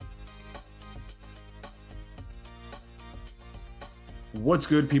What's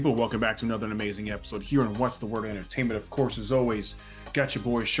good, people? Welcome back to another amazing episode here on What's the Word Entertainment. Of course, as always, got your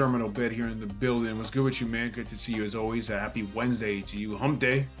boy Sherm and Obed here in the building. What's good with you, man? Good to see you as always. A happy Wednesday to you. Hump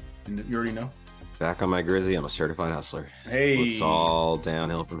day. And you already know. Back on my Grizzy. I'm a certified hustler. Hey. It's all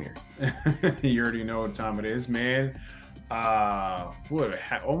downhill from here. You already know what time it is, man.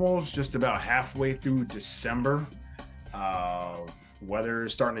 Almost just about halfway through December. Weather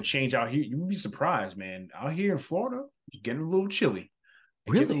is starting to change out here. You would be surprised, man. Out here in Florida, it's getting a little chilly.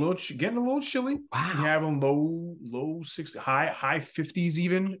 Really? Getting a little chilly. Wow. You're having low 60s, high 50s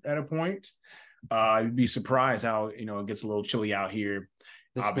even at a point. You'd be surprised how it gets a little chilly out here.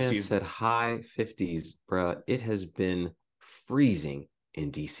 This Obviously, man said high 50s, bruh. It has been freezing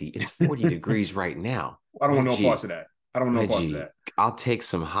in DC. It's 40 degrees right now. I don't want no parts of that. I'll take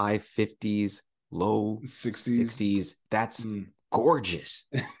some high 50s, low 60s. That's gorgeous.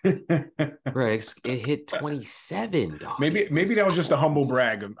 Right. It hit 27. Dog. Maybe that was just a humble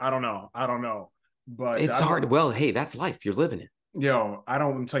brag. I don't know. But it's hard. Well, hey, that's life. You're living it. Yo,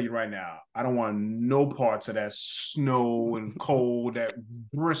 I'm tell you right now, I don't want no parts of that snow and cold, that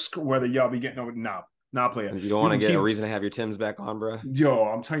brisk weather y'all be getting over. Nah, player. You don't want to get a reason to have your Timbs back on, bro. Yo,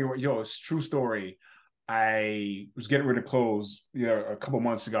 I'm telling you what, it's a true story. I was getting rid of clothes a couple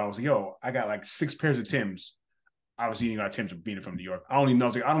months ago. I was like, yo, I got like 6 pairs of Timbs. Obviously, you got Timbs being from New York. I don't need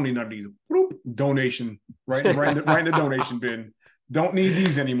nothing. I don't need none of these. Boop, donation. Right in the donation bin. Don't need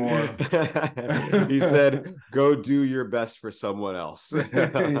these anymore. He said, go do your best for someone else.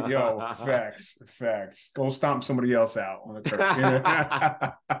 Yo, facts. Go stomp somebody else out on the curb.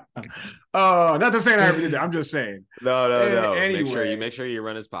 Not to say I ever did that. I'm just saying. No. Anyway. Make sure you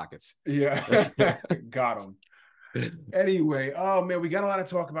run his pockets. Yeah. Got him. Anyway, oh man, we got a lot to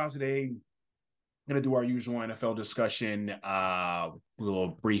talk about today. Going to do our usual NFL discussion, a little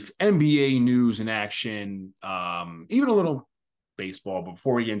brief NBA news in action, even a little baseball. But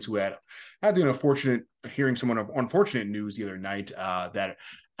before we get into it, I had hearing some unfortunate news the other night that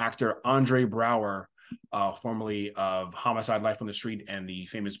actor Andre Brower, formerly of Homicide: Life on the Street and the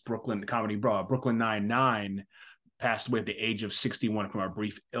famous Brooklyn comedy Brooklyn Nine-Nine, passed away at the age of 61 from a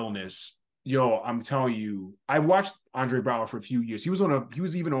brief illness. Yo, I'm telling you, I watched Andre Brower for a few years. He was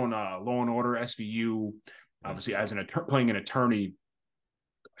even on Law and Order, SVU, obviously as playing an attorney.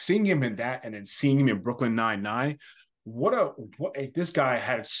 Seeing him in that, and then seeing him in Brooklyn Nine-Nine, this guy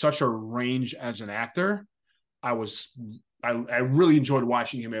had such a range as an actor. I really enjoyed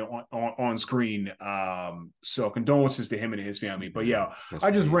watching him on screen. So condolences to him and his family. But yeah,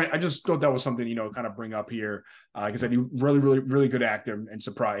 I just thought that was something kind of bring up here because I knew really good actor, and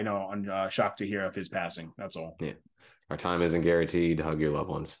surprised I'm shocked to hear of his passing. That's all. Yeah, our time isn't guaranteed. Hug your loved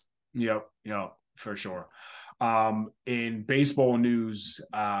ones. Yep, for sure. In baseball news,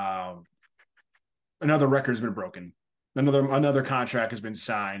 another record has been broken. Another contract has been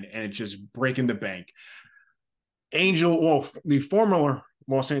signed, and it's just breaking the bank. The former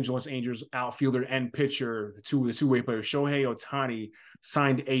Los Angeles Angels outfielder and pitcher, the two-way player, Shohei Ohtani,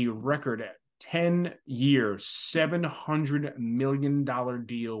 signed a record 10-year, $700 million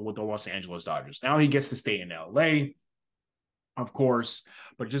deal with the Los Angeles Dodgers. Now he gets to stay in LA, of course,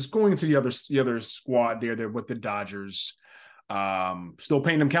 but just going into the other squad there with the Dodgers. Still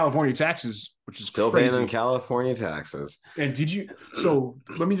paying them California taxes, which is still crazy. Paying them California taxes. And so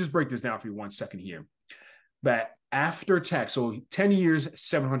let me just break this down for you 1 second here. That after tax, so 10 years,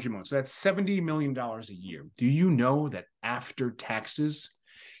 700 million. So that's $70 million a year. Do you know that after taxes,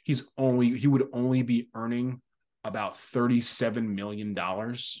 he would only be earning about $37 million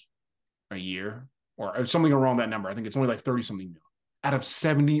a year or something around that number? I think it's only like 30 something million out of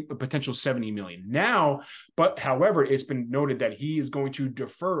potential 70 million now. But however, it's been noted that he is going to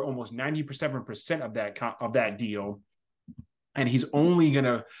defer almost 97% of that deal. And he's only going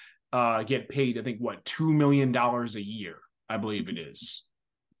to get paid, I think, $2 million a year, I believe it is.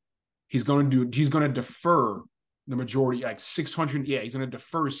 He's going to defer the majority, like 600. Yeah, he's going to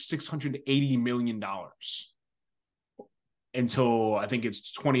defer $680 million until I think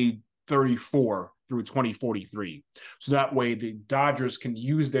it's 2034 through 2043. So that way the Dodgers can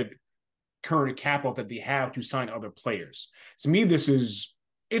use that current capital that they have to sign other players. To me, it's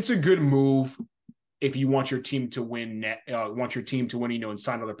a good move. If you want your team to win, and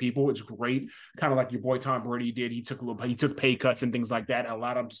sign other people, it's great. Kind of like your boy Tom Brady did. He took pay cuts and things like that,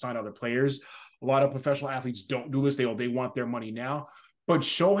 allowed him to sign other players. A lot of professional athletes don't do this. They want their money now. But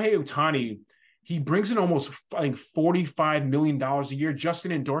Shohei Ohtani, he brings in almost, I think, $45 million a year just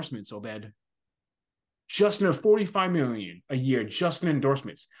in endorsements, Obed. Just in $45 million a year, just in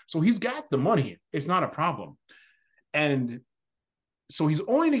endorsements. So he's got the money. It's not a problem. And so he's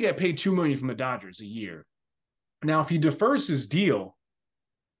only going to get paid $2 million from the Dodgers a year. Now, if he defers his deal,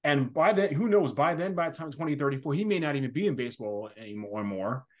 And by then, who knows? By then, by the time 2034, he may not even be in baseball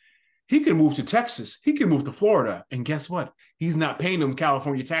anymore. He could move to Texas. He could move to Florida. And guess what? He's not paying them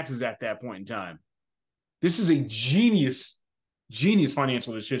California taxes at that point in time. This is a genius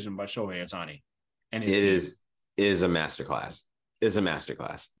financial decision by Shohei Ohtani and his It team. is a masterclass. Is a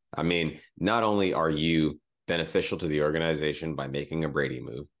masterclass. I mean, not only are you beneficial to the organization by making a Brady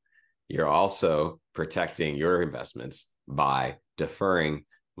move, you're also protecting your investments by deferring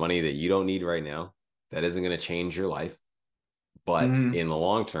money that you don't need right now, that isn't going to change your life, but in the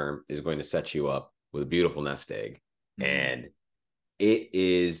long term is going to set you up with a beautiful nest egg. And it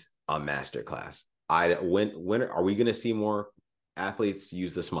is a masterclass. When are we going to see more athletes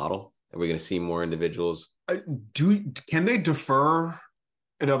use this model? Are we going to see more individuals? Can they defer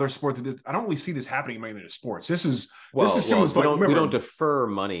in other sports? I don't really see this happening in many other sports. This is we don't defer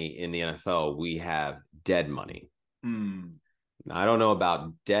money in the NFL. We have dead money. I don't know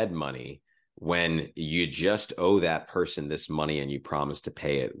about dead money when you just owe that person this money and you promise to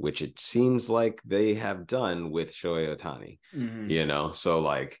pay it, which it seems like they have done with Shohei Ohtani. You know, so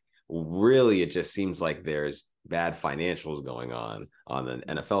like really, it just seems like there's bad financials going on the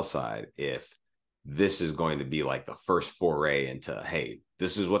NFL side. If this is going to be like the first foray into, hey,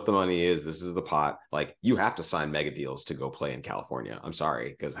 this is what the money is, this is the pot. Like, you have to sign mega deals to go play in California. I'm sorry,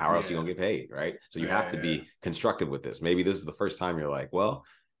 because how else are you gonna get paid, right? So you have to be constructive with this. Maybe this is the first time you're like, well,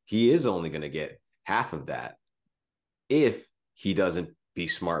 he is only going to get half of that if he doesn't be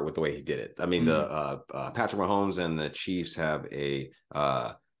smart with the way he did it. I mean, the Patrick Mahomes and the Chiefs have a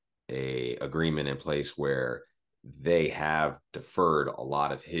agreement in place where they have deferred a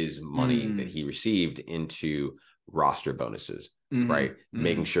lot of his money that he received into roster bonuses, right?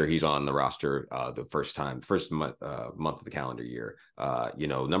 Making sure he's on the roster the first month of the calendar year,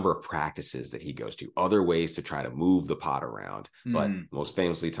 number of practices that he goes to, other ways to try to move the pot around. But most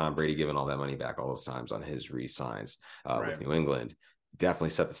famously, Tom Brady giving all that money back all those times on his re-signs with New England definitely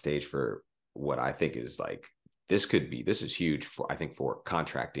set the stage for what I think is like, this is huge for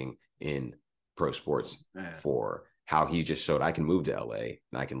contracting in pro sports, for how he just showed I can move to LA and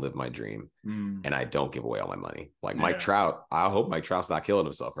I can live my dream and I don't give away all my money. Like Mike Trout, I hope Mike Trout's not killing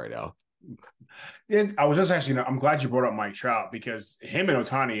himself right now. And I was just actually, I'm glad you brought up Mike Trout, because him and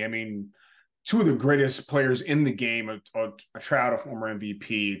Ohtani, I mean, two of the greatest players in the game, a Trout, a former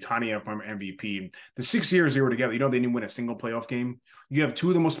MVP, Ohtani, a former MVP. The 6 years they were together, they didn't win a single playoff game. You have two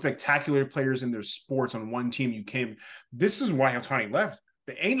of the most spectacular players in their sports on one team. This is why Ohtani left.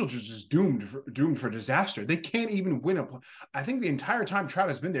 The Angels are just doomed for disaster. They can't even win I think the entire time Trout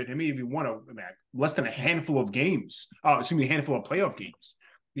has been there, they may even won less than a handful of games. A handful of playoff games.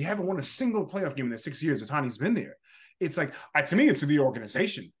 They haven't won a single playoff game in the 6 years Ohtani's been there. It's like, to me, it's the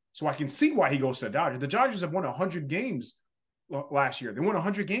organization. So I can see why he goes to the Dodgers. The Dodgers have won 100 games last year. They won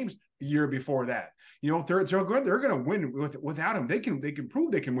 100 games the year before that. They're good. They're going to win without him. They can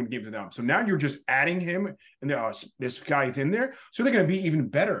prove they can win games without him. So now you're just adding him, and this guy's in there. So they're going to be even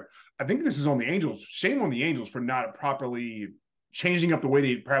better. I think this is on the Angels. Shame on the Angels for not properly changing up the way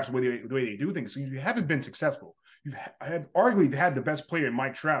they do things. So you haven't been successful. I have arguably had the best player in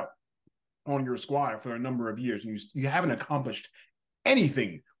Mike Trout on your squad for a number of years, and you haven't accomplished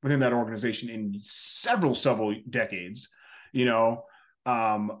anything within that organization in several decades,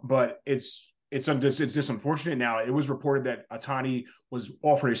 but it's just unfortunate. Now, it was reported that Ohtani was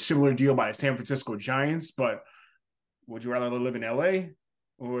offered a similar deal by the San Francisco Giants, but would you rather live in LA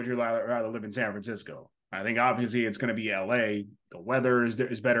or would you rather live in San Francisco? I think obviously it's going to be LA. The weather is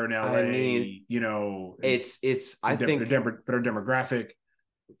better in LA. I mean, I think better demographic.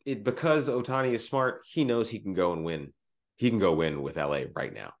 Because Ohtani is smart, he knows he can go and win. He can go win with LA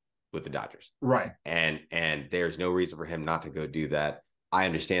right now with the Dodgers. Right. And there's no reason for him not to go do that. I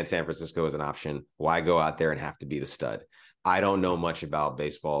understand San Francisco is an option. Why go out there and have to be the stud? I don't know much about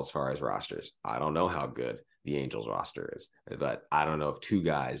baseball as far as rosters. I don't know how good the Angels roster is, but I don't know if two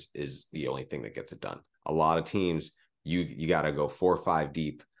guys is the only thing that gets it done. A lot of teams, you got to go 4 or 5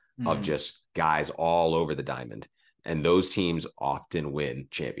 deep of just guys all over the diamond. And those teams often win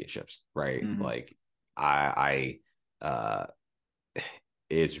championships, right? Like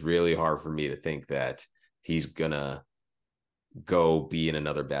it's really hard for me to think that he's gonna go be in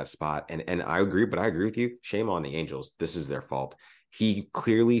another bad spot. And I agree with you. Shame on the Angels. This is their fault. He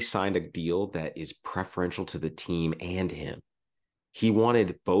clearly signed a deal that is preferential to the team and him. He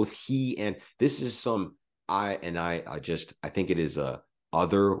wanted both this is I think it is a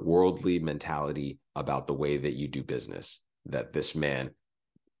otherworldly mentality about the way that you do business, that this man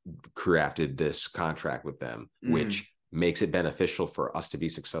crafted this contract with them, which makes it beneficial for us to be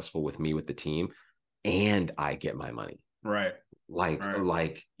successful with me with the team, and I get my money. Right.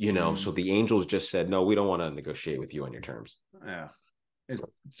 Like, you know, so the Angels just said, no, we don't want to negotiate with you on your terms. Yeah. And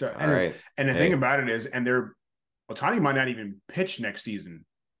the thing about it is, Ohtani might not even pitch next season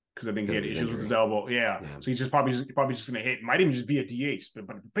because I think he had issues with his elbow. Yeah. So he's just probably just going to hit. Might even just be a DH, but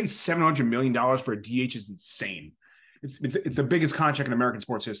pay $700 million for a DH is insane. It's the biggest contract in American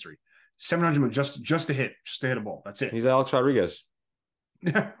sports history. $700 million just to hit a ball. That's it. He's Alex Rodriguez.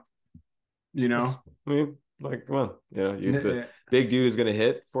 You know, I mean, like, come on, the big dude is going to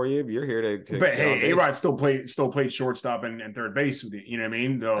hit for you. You're here to but hey, A-Rod still played shortstop and third base with you know what I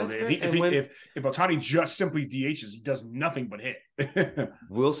mean? Though if Ohtani just simply DHs, he does nothing but hit.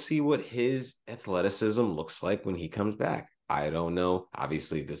 We'll see what his athleticism looks like when he comes back. I don't know.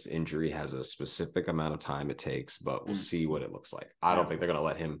 Obviously, this injury has a specific amount of time it takes, but we'll see what it looks like. I don't think they're going to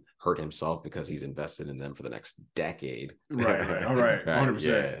let him hurt himself because he's invested in them for the next decade. Right. All right.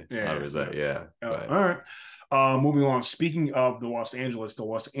 100%. Yeah. 100%. Yeah. All right. Moving on. Speaking of the Los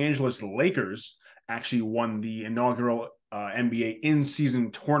Angeles Lakers actually won the inaugural NBA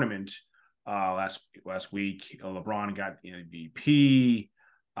in-season tournament last week. LeBron got the MVP.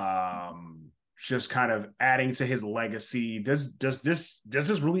 Just kind of adding to his legacy. Does this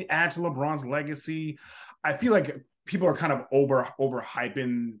really add to LeBron's legacy? I feel like people are kind of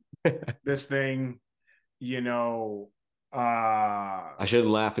overhyping this thing. You know, I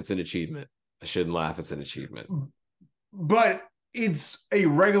shouldn't laugh. It's an achievement. But it's a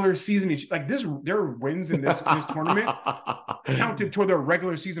regular season. Like their wins in this tournament counted toward their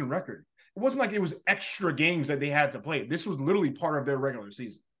regular season record. It wasn't like it was extra games that they had to play. This was literally part of their regular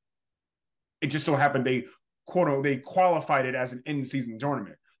season. It just so happened they qualified it as an in-season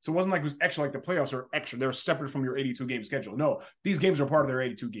tournament. So it wasn't like it was extra, like the playoffs are extra. They're separate from your 82-game schedule. No, these games are part of their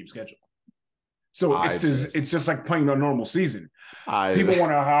 82-game schedule. So it's just like playing a normal season. People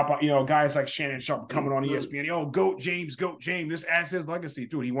want to hop on, guys like Shannon Sharp coming on ESPN. GOAT James. This adds his legacy,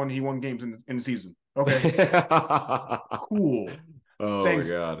 dude. He won games in the season. Okay. Cool. Oh, thanks,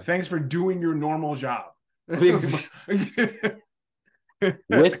 my God. Thanks for doing your normal job.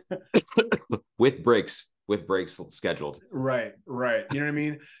 with breaks scheduled. Right. You know what I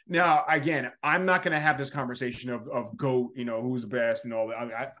mean? Now, again, I'm not going to have this conversation of GOAT, who's the best and all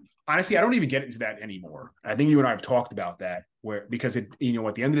that. Honestly, I don't even get into that anymore. I think you and I have talked about that because at the end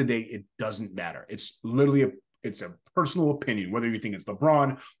of the day, it doesn't matter. It's literally it's a personal opinion, whether you think it's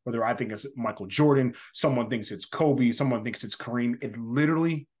LeBron, whether I think it's Michael Jordan, someone thinks it's Kobe, someone thinks it's Kareem. It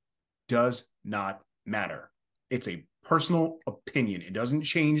literally does not matter. It's a personal opinion. It doesn't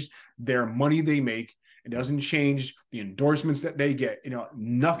change their money they make. It doesn't change the endorsements that they get.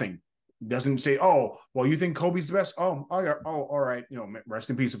 Nothing. It doesn't say, oh, well, you think Kobe's the best? Oh, all right.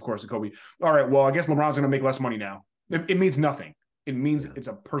 Rest in peace, of course, to Kobe. All right. Well, I guess LeBron's going to make less money now. It means nothing. It means it's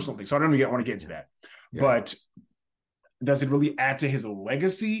a personal thing. So I don't even want to get into that. Yeah. But does it really add to his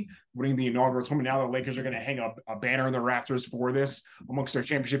legacy winning the inaugural tournament? Now the Lakers are going to hang up a banner in the rafters for this amongst their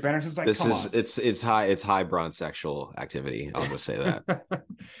championship banners. It's like, it's high bronze sexual activity. I'll just say that.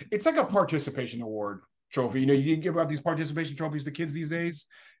 It's like a participation award trophy. You give out these participation trophies to kids these days.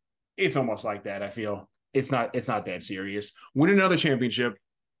 It's almost like that. I feel it's not that serious. Win another championship,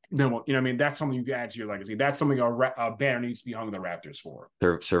 then that's something you can add to your legacy. That's something a banner needs to be hung in the rafters for.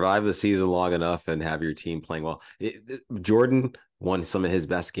 Survive the season long enough and have your team playing well. Jordan won some of his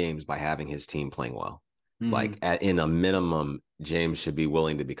best games by having his team playing well. Mm-hmm. Like in a minimum, James should be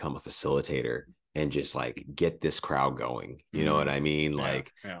willing to become a facilitator and just like get this crowd going. You know what I mean?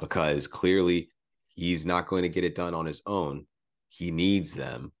 Because clearly he's not going to get it done on his own. He needs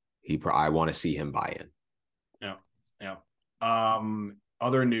them. I want to see him buy in. Yeah.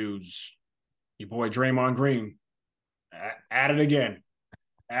 Other news, your boy Draymond Green at it again.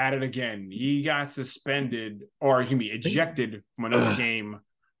 He got suspended, or he can be ejected from another game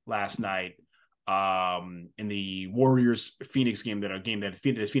last night in the Warriors Phoenix game. That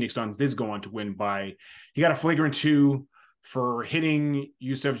the Phoenix Suns did go on to win by. He got a flagrant 2 for hitting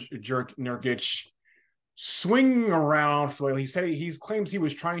Yusuf Nurkic. Swinging around, he said he claims he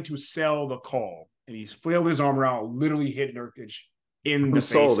was trying to sell the call, and he flailed his arm around, literally hit Nurkic in the face.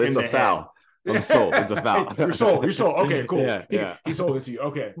 Sold. It's a foul. I'm sold. It's a foul. You're sold. Okay, cool. Yeah. He sold it to you.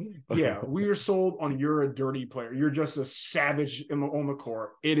 Okay. Yeah, we are sold on you're a dirty player. You're just a savage on the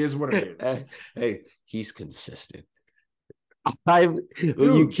court. It is what it is. Hey, he's consistent.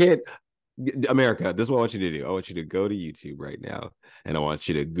 You can't. America, this is what I want you to do. I want you to go to YouTube right now, and I want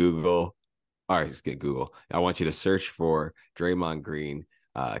you to Google. All right, let's get Google. I want you to search for Draymond Green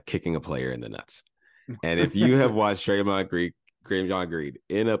kicking a player in the nuts. And if you have watched Draymond Green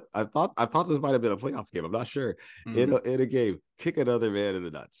I thought this might have been a playoff game. I'm not sure. In a game, kick another man in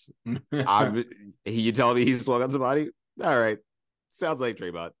the nuts. You telling me he swung on somebody? All right. Sounds like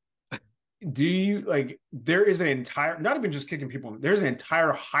Draymond. Do you like? There is an entire, not even just kicking people. There's an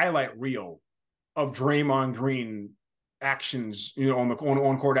entire highlight reel of Draymond Green actions, on the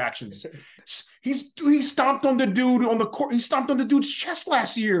on court actions. He stomped on the dude on the court. He stomped on the dude's chest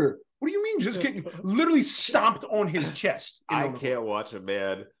last year. What do you mean? Just kidding? Literally stomped on his chest. I can't watch a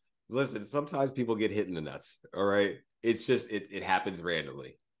man. Listen, sometimes people get hit in the nuts. All right, it's just it happens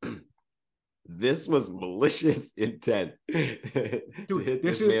randomly. This was malicious intent, dude. To hit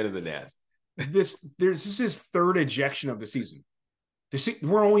this man in the nuts. This is his third ejection of the season.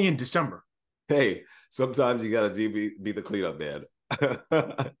 We're only in December. Hey, sometimes you got to be the cleanup man,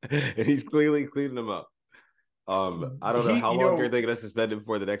 and he's clearly cleaning them up. I don't know how long are they going to suspend him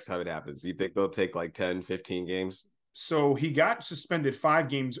for the next time it happens. Do you think they'll take like 10, 15 games? So he got suspended 5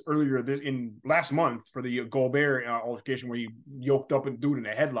 games earlier in last month for the Gobert altercation where he yoked up a dude in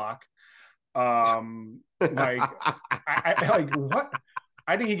a headlock. Like what?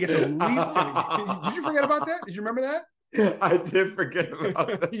 I think he gets at least 10. Did you forget about that? Did you remember that? I did forget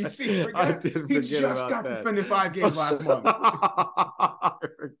about that. You see, he just got suspended 5 games last month.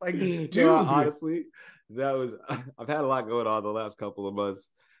 Like, dude, honestly, I've had a lot going on the last couple of months.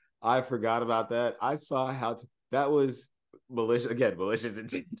 I forgot about that. I saw that was malicious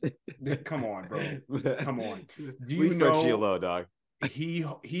intent. Come on, bro. Come on. Do you know Frenchie alone, dog? He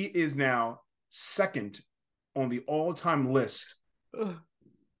is now second on the all-time list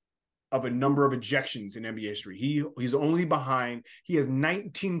of a number of ejections in NBA history. He's only behind. He has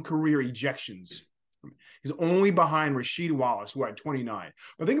 19 career ejections. He's only behind Rasheed Wallace, who had 29.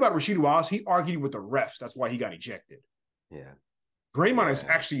 But think about Rasheed Wallace. He argued with the refs. That's why he got ejected. Yeah. Draymond is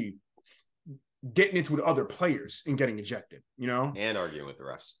actually getting into it with other players and getting ejected, And arguing with the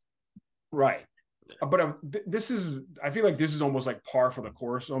refs. Right. But I feel like this is almost like par for the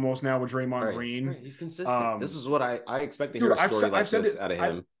course almost now with Draymond Green. Right. He's consistent. This is what I expect to hear a story like this out of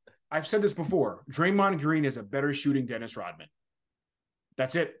him. I've said this before. Draymond Green is a better shooting Dennis Rodman.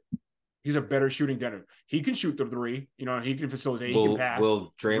 That's it. He's a better shooting Dennis. He can shoot the 3. He can facilitate. He can pass.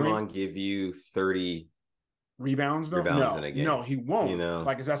 Will Draymond give you 30 rebounds though? In a game? No, he won't.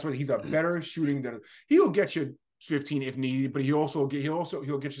 Like that's what he's a better shooting Dennis. He'll get you 15 if needed, but he'll get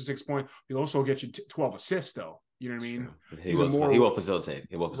you 6 points. He'll also get you 12 assists though. You know what I mean? He will facilitate.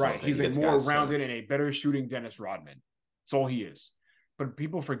 Right. He's a more rounded and a better shooting Dennis Rodman. That's all he is. But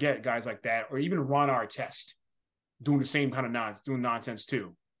people forget guys like that, or even Ron Artest doing the same kind of nonsense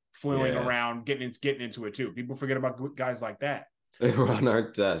too, flailing around, getting into it too. People forget about guys like that. Ron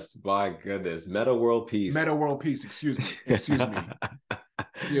Artest, my goodness, Meta World Peace. Excuse me.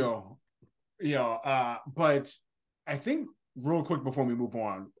 But I think real quick before we move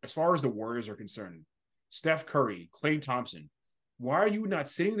on, as far as the Warriors are concerned, Steph Curry, Klay Thompson, why are you not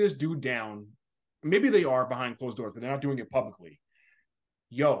sitting this dude down? Maybe they are behind closed doors, but they're not doing it publicly.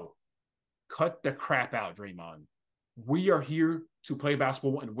 Yo, cut the crap out, Draymond. We are here to play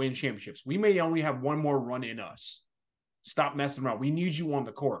basketball and win championships. We may only have one more run in us. Stop messing around. We need you on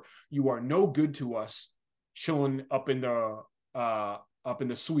the court. You are no good to us chilling up in the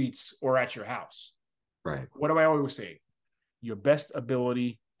suites or at your house. Right. What do I always say? Your best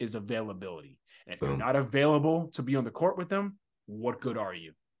ability is availability. And if you're not available to be on the court with them, what good are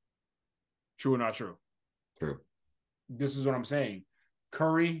you? True or not true? True. This is what I'm saying.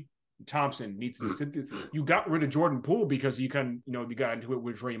 Curry, Thompson needs to sit there. You got rid of Jordan Poole because you got into it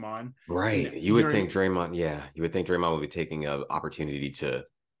with Draymond. Right. You would think Draymond, you would think Draymond would be taking an opportunity to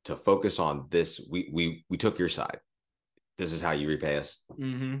focus on this. We took your side. This is how you repay us.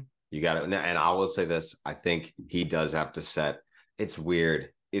 Mm-hmm. You got it. And I will say this. I think he does have to set. It's weird.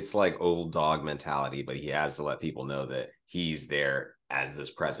 It's like old dog mentality, but he has to let people know that he's there as this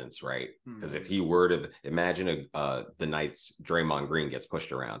presence, right? Because if he were to imagine the nights Draymond Green gets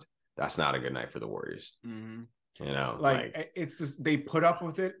pushed around, that's not a good night for the Warriors. Mm-hmm. Like it's just they put up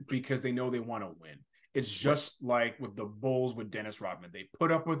with it because they know they want to win. It's just like with the Bulls with Dennis Rodman. They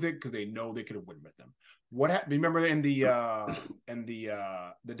put up with it because they know they could win with them. What happened? Remember in the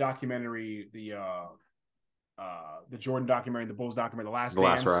documentary, the Jordan documentary, the Bulls documentary, The Last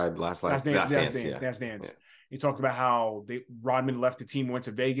Dance. Last Dance. Yeah. He talked about how Rodman left the team, went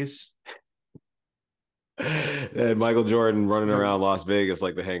to Vegas. And Michael Jordan running around Las Vegas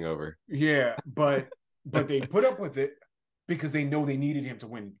like the Hangover. Yeah, but they put up with it because they know they needed him to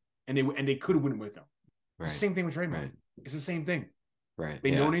win, and they could win with him. Right. It's the same thing with Draymond. Right. It's the same thing. Right.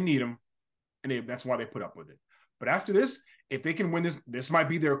 They know they need him, and that's why they put up with it. But after this, if they can win this might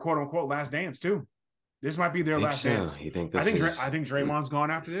be their quote unquote last dance too. This might be their last dance. You think I think Draymond's gone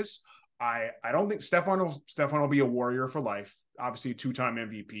after this. I don't think Stephon will be a Warrior for life. Obviously, 2-time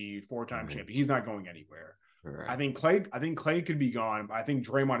MVP, 4-time champion. He's not going anywhere. Right. I think Clay could be gone. I think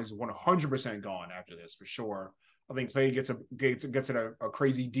Draymond is 100% gone after this for sure. I think Clay gets a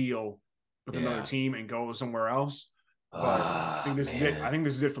crazy deal with another team and goes somewhere else. But I think this is it. I think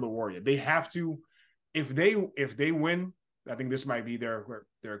this is it for the Warriors. They have to, if they win, I think this might be their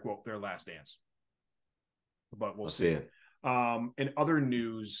last dance. But we'll see. In other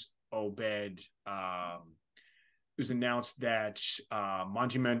news, Obed, it was announced that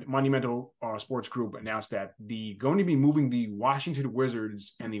Monumental Sports Group announced that going to be moving the Washington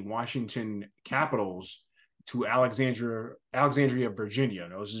Wizards and the Washington Capitals to Alexandria, Virginia.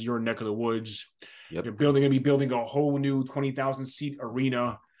 Now, this is your neck of the woods. Yep. They're going to be building a whole new 20,000 seat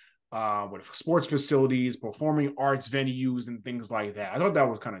arena with sports facilities, performing arts venues, and things like that. I thought that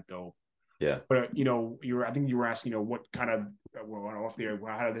was kind of dope. Yeah. But I think you were asking, what kind of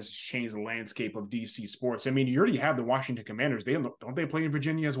how did this change the landscape of DC sports? I mean, you already have the Washington Commanders. Don't they play in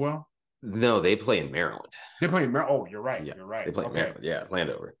Virginia as well? No, they play in Maryland. They play in Maryland. Oh, you're right. Yeah, you're right. They play in Maryland. Yeah,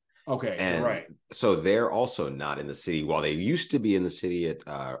 Landover. Okay, and you're right. So they're also not in the city. While they used to be in the city at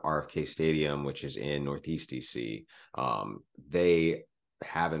RFK Stadium, which is in Northeast DC, they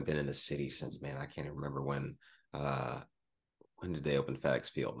haven't been in the city since, man, I can't even remember when did they open FedEx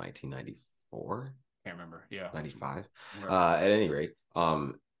Field? 1994? Can't remember. Yeah. 95. At any rate,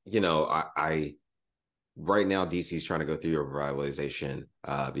 I right now DC is trying to go through a revitalization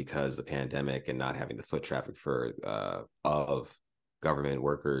because the pandemic and not having the foot traffic of government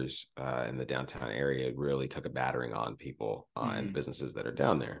workers in the downtown area really took a battering on people and the businesses that are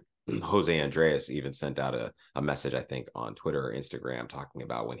down there. Jose Andres even sent out a message, I think, on Twitter or Instagram talking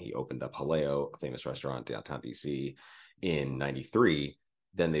about when he opened up Haleo, a famous restaurant downtown DC, in 93.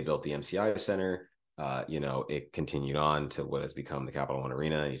 Then they built the MCI Center. It continued on to what has become the Capital One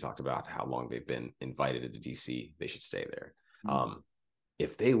Arena. And he talked about how long they've been invited to DC. They should stay there.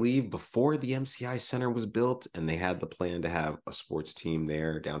 If they leave before the MCI Center was built and they had the plan to have a sports team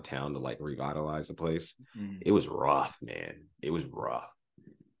there downtown to like revitalize the place, it was rough, man. It was rough.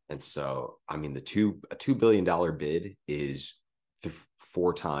 And so, I mean, a $2 billion bid is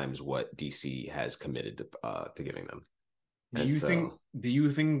 4 times what DC has committed to giving them. Do you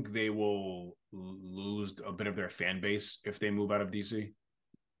think they will lose a bit of their fan base if they move out of DC?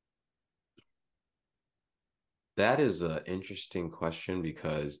 That is an interesting question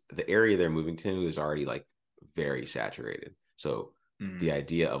because the area they're moving to is already like very saturated. So the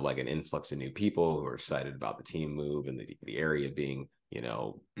idea of like an influx of new people who are excited about the team move and the area being,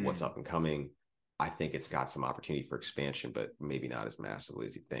 what's up and coming, I think it's got some opportunity for expansion, but maybe not as massively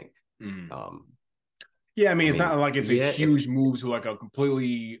as you think. Yeah, I mean, it's not like it's a huge move to like a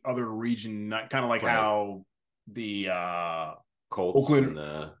completely other region, not kind of like how the Colts Oakland,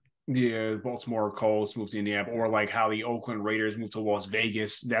 Baltimore Colts moved to Indiana, or like how the Oakland Raiders moved to Las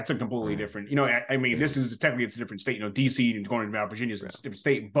Vegas. That's a completely different, I mean, this is technically it's a different state. DC and going to Virginia is a different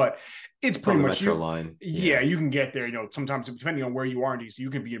state, but it's pretty much Metro line. Yeah, you can get there. Sometimes depending on where you are in DC, you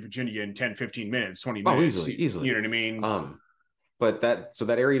can be in Virginia in 10, 15 minutes, 20 minutes. Easily. You know what I mean? But that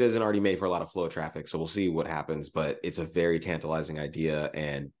area isn't already made for a lot of flow of traffic. So we'll see what happens. But it's a very tantalizing idea.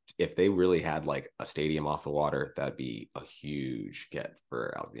 And if they really had like a stadium off the water, that'd be a huge get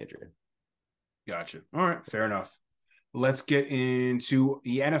for Alexandria. Gotcha. All right. Fair enough. Let's get into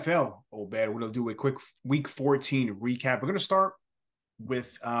the NFL. Obed, we're going to do a quick week 14 recap. We're going to start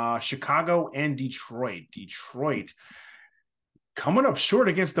with Chicago and Detroit. Detroit coming up short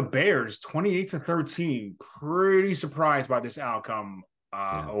against the Bears, 28-13. Pretty surprised by this outcome,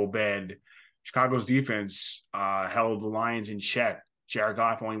 Obed. Chicago's defense held the Lions in check. Jared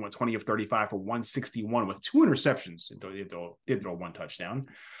Goff only went 20 of 35 for 161 with 2 interceptions. Did throw 1 touchdown.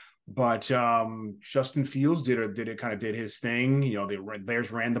 But Justin Fields did his thing. The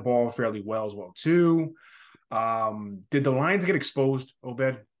Bears ran the ball fairly well as well, too. Did the Lions get exposed,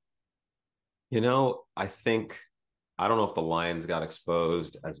 Obed? I don't know if the Lions got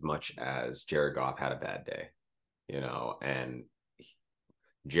exposed as much as Jared Goff had a bad day, and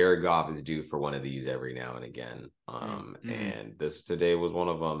Jared Goff is due for one of these every now and again. And this today was one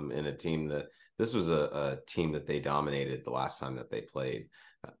of them in a team this was a team that they dominated the last time that they played.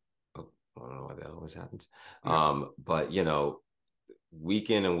 I don't know why that always happens. But week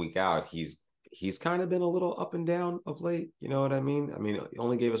in and week out, he's kind of been a little up and down of late. You know what I mean? He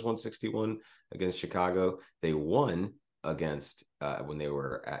only gave us 161 against Chicago. They won against when they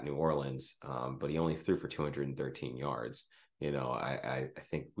were at New Orleans, but he only threw for 213 yards. I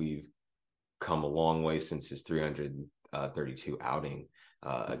think we've come a long way since his 332 outing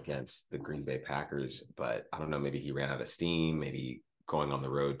against the Green Bay Packers. But I don't know, maybe he ran out of steam, maybe going on the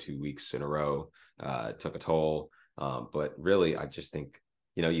road 2 weeks in a row took a toll. But really, I just think,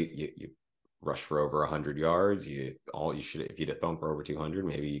 you rush for over 100 yards. You should, if you'd have thrown for over 200,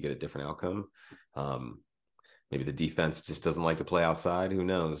 maybe you get a different outcome. Maybe the defense just doesn't like to play outside. Who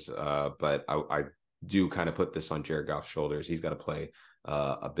knows? But I do kind of put this on Jared Goff's shoulders. He's got to play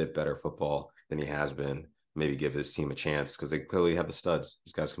a bit better football than he has been. Maybe give his team a chance because they clearly have the studs.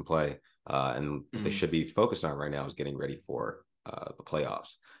 These guys can play. And what they should be focused on right now is getting ready for the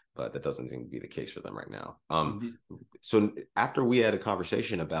playoffs. But that doesn't seem to be the case for them right now. So after we had a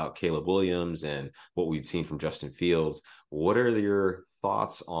conversation about Caleb Williams and what we'd seen from Justin Fields, what are your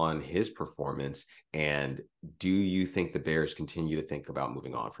thoughts on his performance? And do you think the Bears continue to think about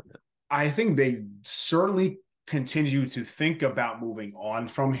moving on from him? I think they certainly continue to think about moving on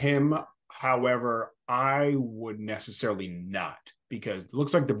from him. However, I would necessarily not, because it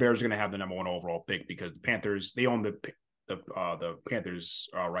looks like the Bears are going to have the number 1 overall pick because the Panthers, they own the Panthers'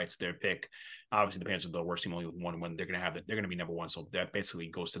 rights to their pick. Obviously, the Panthers are the worst team, only with 1 win. They're going to be number 1, so that basically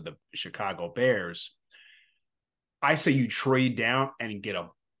goes to the Chicago Bears. I say you trade down and get a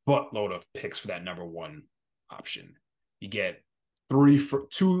buttload of picks for that number 1 option. You get at least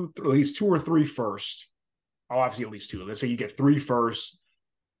 2 or 3 first. Oh, obviously at least 2. Let's say you get 3 first,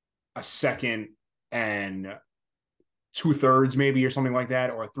 a second, and 2/3 maybe, or something like that,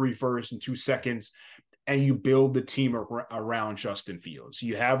 or 3 first and 2 seconds, and you build the team around Justin Fields.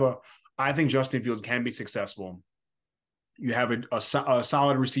 I think Justin Fields can be successful. You have a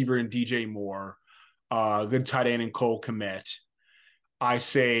solid receiver in DJ Moore, a good tight end in Cole Kmet. I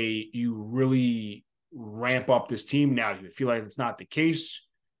say you really ramp up this team. Now, if you feel like it's not the case,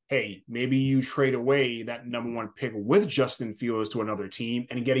 hey, maybe you trade away that number 1 pick with Justin Fields to another team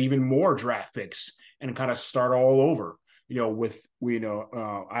and get even more draft picks and kind of start all over. I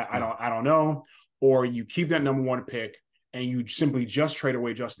don't know. Or you keep that number 1 pick and you simply just trade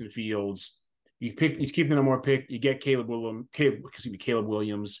away Justin Fields. You keep the number 1 pick. You get Caleb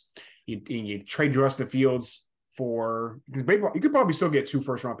Williams. You trade Justin Fields for, because you could probably still get 2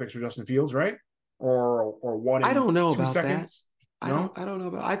 first-round picks for Justin Fields, right? Or 1. I don't know 2 about seconds. that. No? I don't know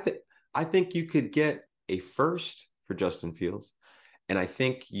about. I think you could get a first for Justin Fields, and I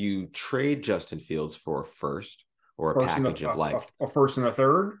think you trade Justin Fields for a first or a package of like a first and a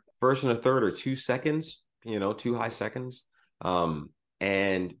third. First and a third, or 2 seconds, 2 high seconds.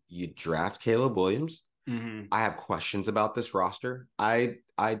 And you draft Caleb Williams. Mm-hmm. I have questions about this roster. I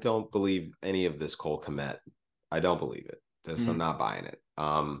don't believe any of this Cole Kmet. I don't believe it. I'm not buying it.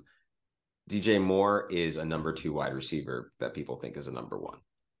 DJ Moore is a number 2 wide receiver that people think is a number 1.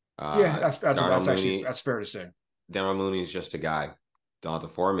 That's fair to say. Darnell Mooney is just a guy. Donta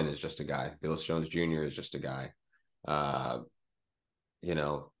Foreman is just a guy. Willis Jones Jr. is just a guy. I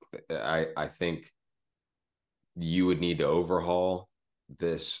think you would need to overhaul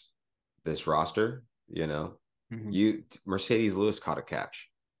this roster. Mercedes Lewis caught a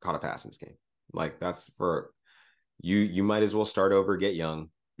pass in this game. Like, that's for you. You might as well start over, get young,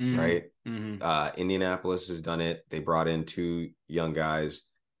 right? Indianapolis has done it. They brought in 2 young guys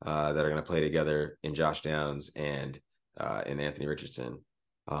that are going to play together in Josh Downs and in Anthony Richardson.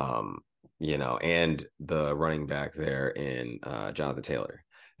 And the running back there in Jonathan Taylor.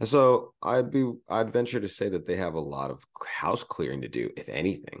 And so I'd venture to say that they have a lot of house clearing to do, if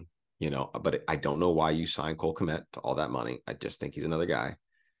anything, but I don't know why you signed Cole Kmet to all that money. I just think he's another guy.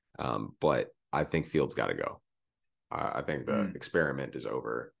 But I think Fields got to go. I think the experiment is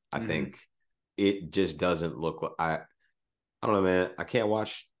over. I think it just doesn't look like, I don't know, man. I can't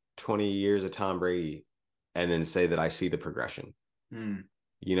watch 20 years of Tom Brady and then say that I see the progression.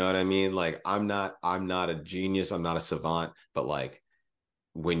 You know what I mean? Like, I'm not a genius. I'm not a savant, but like,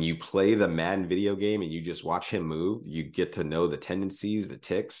 when you play the Madden video game and you just watch him move, you get to know the tendencies, the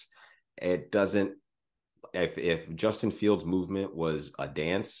ticks. It doesn't, if Justin Fields' movement was a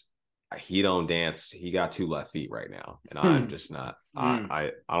dance, he don't dance. He got 2 left feet right now. And I'm just not,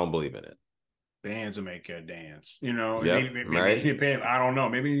 I don't believe in it. Bands will make a dance, Yep, maybe right? you pay him. I don't know.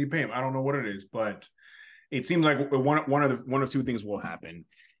 Maybe you pay him. I don't know what it is, but it seems like one of 2 things will happen.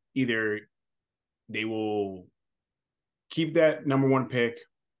 Either they will keep that number 1 pick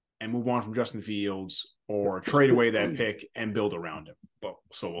and move on from Justin Fields, or trade away that pick and build around him. But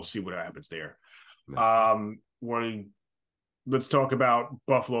so we'll see what happens there. Let's talk about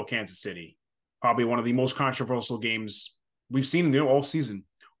Buffalo, Kansas City. Probably one of the most controversial games we've seen all season,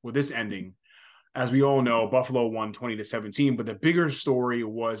 with this ending. As we all know, Buffalo won 20-17, but the bigger story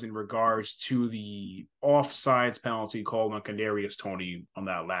was in regards to the offsides penalty called on Kadarius Toney on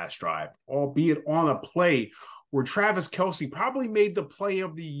that last drive, albeit on a play where Travis Kelce probably made the play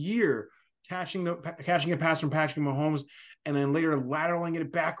of the year, catching a pass from Patrick Mahomes, and then later lateraling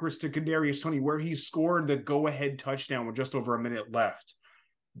it backwards to Kadarius Toney, where he scored the go-ahead touchdown with just over a minute left.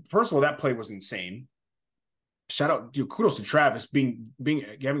 first of all, that play was insane. Shout out, kudos to Travis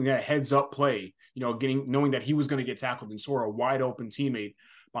having that heads up play, knowing that he was going to get tackled and saw a wide open teammate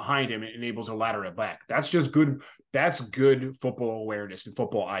behind him and enables a ladder it back. That's just good. That's good football awareness and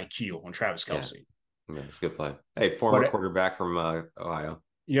football IQ on Travis Kelce. Yeah, it's a good play. Hey, former quarterback from Ohio.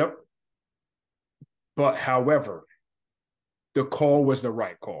 Yep. But however, the call was the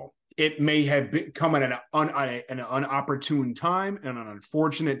right call. It may have come at an unopportune time and an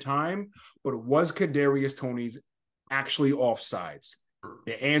unfortunate time, but was Kadarius Toney's actually offsides?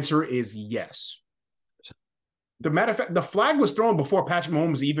 The answer is yes. The matter of fact, the flag was thrown before Patrick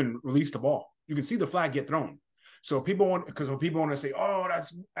Mahomes even released the ball. You can see the flag get thrown. So people want to say, "Oh,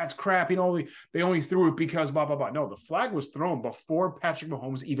 that's crap," they only threw it because blah blah blah. No, the flag was thrown before Patrick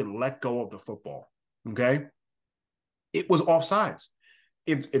Mahomes even let go of the football. Okay, it was offsides.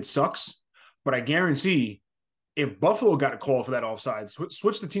 It sucks, but I guarantee if Buffalo got a call for that offside,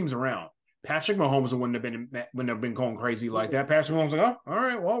 switch the teams around. Patrick Mahomes wouldn't have been going crazy like that. Patrick Mahomes was like, oh, all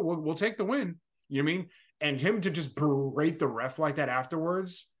right, well, we'll take the win. You know what I mean? And him to just berate the ref like that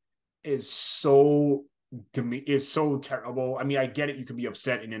afterwards is so terrible. I mean, I get it. You can be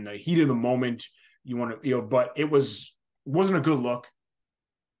upset, and in the heat of the moment, you want to, but wasn't a good look.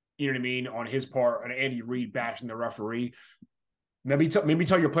 You know what I mean? On his part, on Andy Reid bashing the referee. Maybe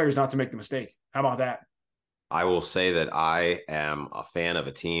tell your players not to make the mistake. How about that? I will say that I am a fan of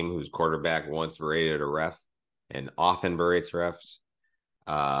a team whose quarterback once berated a ref and often berates refs.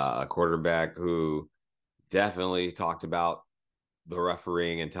 A quarterback who definitely talked about the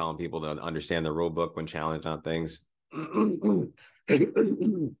refereeing and telling people to understand the rule book when challenged on things.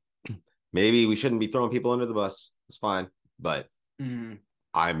 Maybe we shouldn't be throwing people under the bus. It's fine. But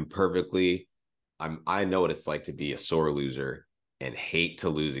I know what it's like to be a sore loser and hate to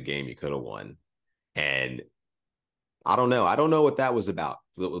lose a game you could have won. And I don't know. I don't know what that was about.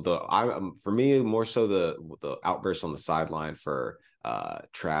 For me, more so the outburst on the sideline for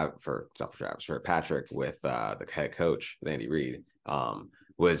Patrick with the head coach, Andy Reid,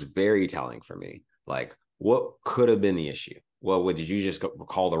 was very telling for me. Like, what could have been the issue? Well, did you just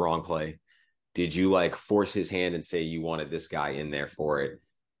call the wrong play? Did you force his hand and say you wanted this guy in there for it?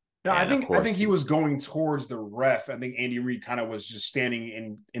 No, I think he was going towards the ref. I think Andy Reid kind of was just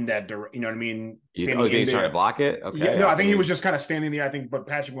standing in that direction. You know what I mean? He's trying to block it. Okay. Yeah, no, I think he was just kind of standing there. I think, but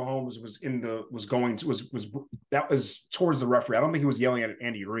Patrick Mahomes that was towards the referee. I don't think he was yelling at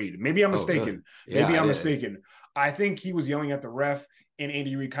Andy Reid. Maybe I'm mistaken. Yeah, Maybe I'm mistaken. I think he was yelling at the ref, and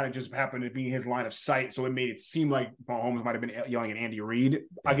Andy Reid kind of just happened to be in his line of sight, so it made it seem like Mahomes might have been yelling at Andy Reid.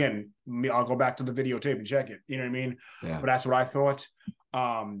 Yeah. Again, I'll go back to the videotape and check it. You know what I mean? Yeah. But that's what I thought. They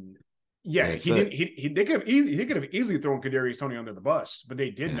could have easily thrown Kadarius Toney under the bus, but they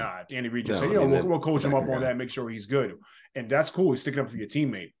did not. Andy Reid just said, we'll coach him up on that, make sure he's good, and that's cool. He's sticking up for your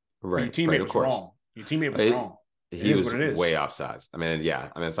teammate. Right, your teammate was wrong. Your teammate was wrong. He was way offsides.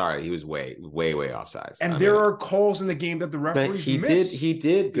 Sorry, he was way offsides. And there are calls in the game that the referees missed. He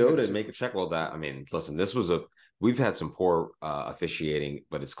did go to make a check. Well, listen, we've had some poor officiating,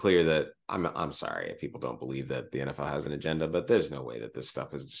 but it's clear that I'm sorry if people don't believe that the NFL has an agenda, but there's no way that this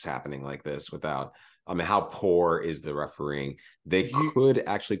stuff is just happening like this without. How poor is the refereeing? They could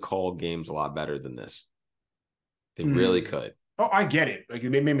actually call games a lot better than this. They really could. Oh, I get it. Like,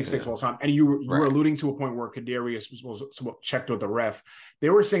 they made mistakes all the time. And you were alluding to a point where Kadarius was checked with the ref.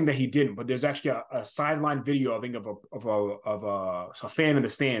 They were saying that he didn't, but there's actually a sideline video, I think, of a fan in the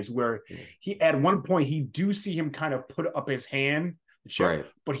stands where he, at one point, he do see him kind of put up his hand to check,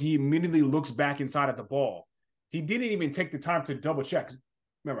 but he immediately looks back inside at the ball. He didn't even take the time to double check.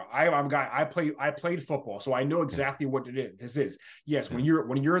 Remember, I'm a guy. I played football, so I know exactly what it is. This is when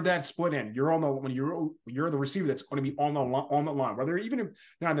you're that split end, when you're the receiver that's going to be on the line, whether even if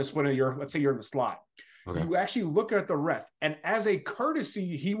not in the split end, let's say you're in the slot. Okay. You actually look at the ref, and as a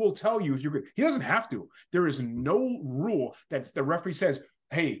courtesy, he will tell you if you're good. He doesn't have to. There is no rule that the referee says,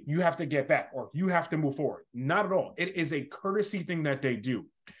 "Hey, you have to get back" or "You have to move forward." Not at all. It is a courtesy thing that they do.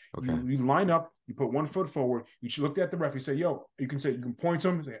 Okay. You line up, you put 1 foot forward, you should look at the ref, you say, you can point to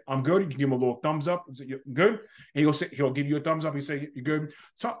him, say, "I'm good." You can give him a little thumbs up and say, "You're good." And he'll give you a thumbs up, you say, "You're good."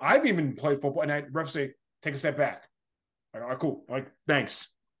 So I've even played football, and I ref say, "Take a step back." All right, cool. Like, thanks.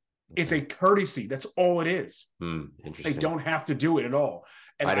 Okay. It's a courtesy. That's all it is. Interesting. They don't have to do it at all.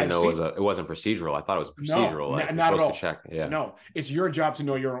 And I didn't know it wasn't procedural. I thought it was procedural. No, not at all. To check. Yeah. No, it's your job to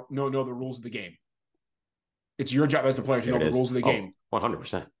know the rules of the game. It's your job as the player to know the rules of the game.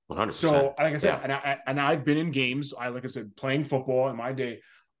 100%. 100%. So, like I said, and I've been in games. Like I said, playing football in my day,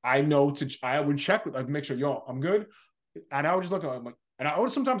 I would check with, make sure, I'm good. And I would just look at him,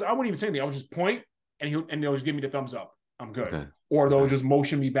 and sometimes I wouldn't even say anything. I would just point, and they'll just give me the thumbs up. I'm good. Okay. or they'll just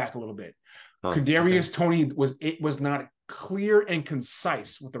motion me back a little bit. Kadarius Toney was not clear and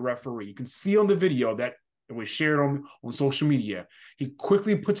concise with the referee. You can see on the video that it was shared on social media. He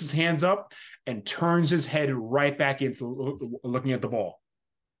quickly puts his hands up and turns his head right back into looking at the ball.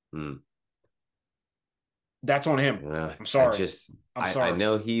 That's on him. I'm sorry. I'm sorry. I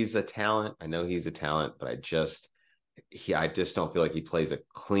know he's a talent. But I just don't feel like he plays a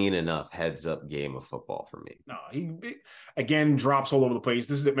clean enough heads up game of football for me. No, he again drops all over the place.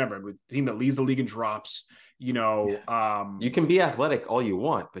 This is remember the team that leads the league in drops. You can be athletic all you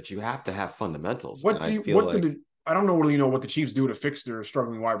want, but you have to have fundamentals. I don't know really know what the Chiefs do to fix their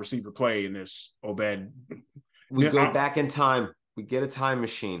struggling wide receiver play in this, Obed. We go back in time. We get a time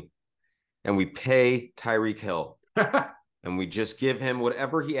machine, and we pay Tyreek Hill. And we just give him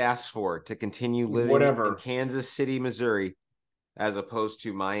whatever he asks for to continue living in Kansas City, Missouri, as opposed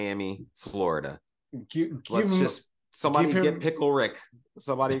to Miami, Florida. Somebody get Pickle Rick.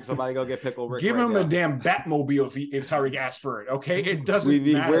 Somebody go get Pickle Rick. Give him a damn Batmobile if Tyreek asks for it. Okay, it doesn't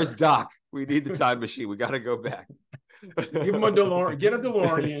matter. Where's Doc? We need the time machine. We got to go back. Give him a DeLorean. Get a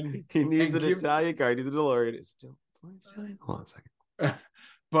DeLorean. He needs an Italian car. He needs a DeLorean. It's still hold on a second.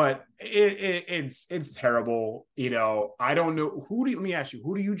 But it's terrible. I don't know let me ask you,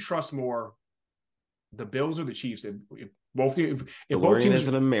 who do you trust more, the Bills or the Chiefs? If both teams is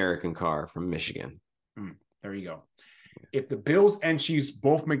an American car from Michigan. There you go. If the Bills and Chiefs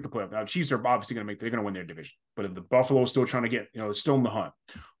both make the playoff, now Chiefs are obviously they're going to win their division. But if the Buffalo is still trying to get, still in the hunt,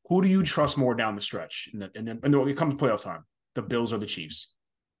 who do you trust more down the stretch? And then when it comes playoff time, the Bills or the Chiefs?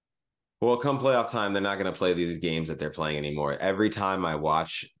 Well, come playoff time, they're not going to play these games that they're playing anymore. Every time I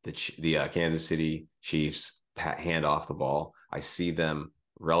watch the Kansas City Chiefs hand off the ball, I see them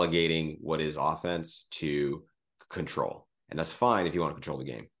relegating what is offense to control. And that's fine if you want to control the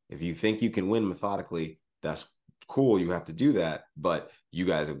game. If you think you can win methodically, that's cool. You have to do that. But you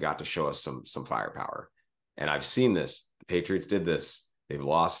guys have got to show us some firepower. And I've seen this. The Patriots did this. They've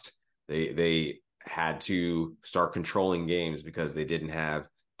lost. They had to start controlling games because they didn't have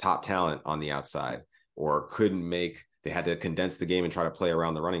top talent on the outside, or they had to condense the game and try to play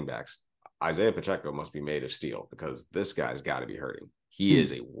around the running backs. Isaiah Pacheco must be made of steel because this guy's got to be hurting. He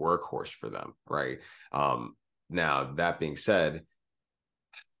is a workhorse for them, right? Now, that being said,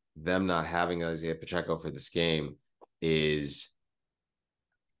 them not having Isaiah Pacheco for this game is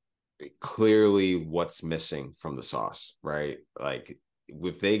clearly what's missing from the sauce, right? Like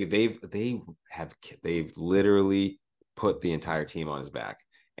if they've literally put the entire team on his back.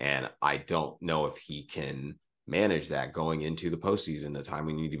 And I don't know if he can manage that going into the postseason, the time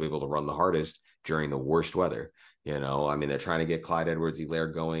we need to be able to run the hardest during the worst weather. They're trying to get Clyde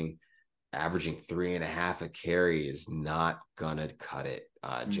Edwards-Helaire going. Averaging 3.5 a carry is not going to cut it.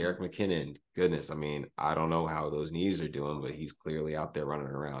 Jerick McKinnon, goodness. I don't know how those knees are doing, but he's clearly out there running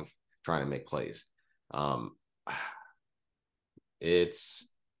around trying to make plays. I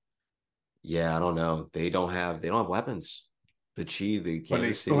don't know. They don't have weapons. But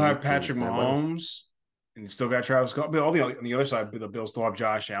they still have Patrick Mahomes, and you still got Travis Scott. But on the other side, the Bills still have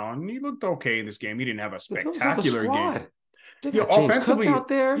Josh Allen. He looked okay in this game. He didn't have a spectacular game. Offensively out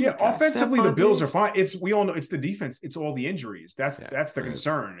there. Yeah, offensively the Bills are fine. We all know it's the defense. It's all the injuries. That's the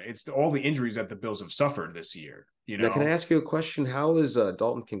concern. It's all the injuries that the Bills have suffered this year. Now, can I ask you a question? How is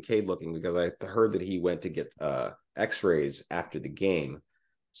Dalton Kincaid looking? Because I heard that he went to get X-rays after the game.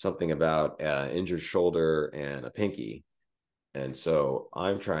 Something about injured shoulder and a pinky. And so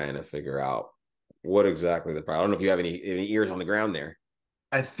I'm trying to figure out what exactly the problem. I don't know if you have any ears on the ground there.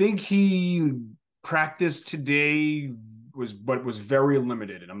 I think he practiced today was very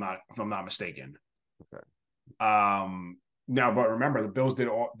limited, and if I'm not mistaken. Okay. Now, but remember, the Bills did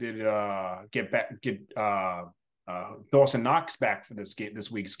get Dawson Knox back for this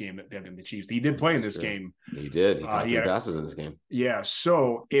week's game that they have in the Chiefs. He did play in this game. He did. He caught 3 passes in this game. Yeah.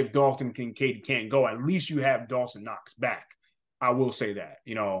 So if Dalton Kincaid can't go, at least you have Dawson Knox back. I will say that,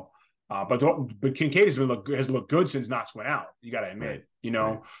 but Kincaid has looked good since Knox went out. You got to admit,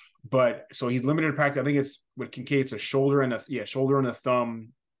 right. But so he limited practice. I think it's with Kincaid, it's a shoulder and a thumb.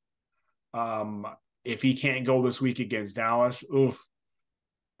 If he can't go this week against Dallas, I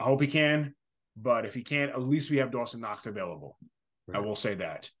hope he can. But if he can't, at least we have Dawson Knox available. Right. I will say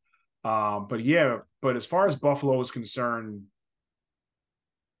that. But as far as Buffalo is concerned,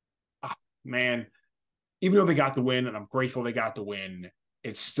 man. Even though they got the win, and I'm grateful they got the win,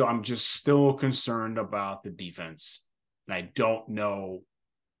 I'm just still concerned about the defense. And I don't know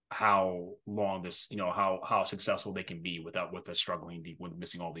how long this, how successful they can be with a struggling deep with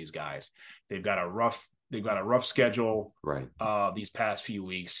missing all these guys. They've got a rough schedule. Right. These past few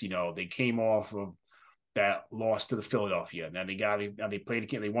weeks, they came off of that lost to the Philadelphia. Now they played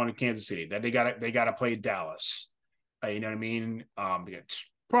they won in Kansas City. Then they got to play Dallas. You know what I mean? It's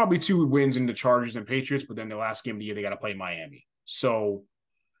probably 2 wins in the Chargers and Patriots, but then the last game of the year they got to play Miami. So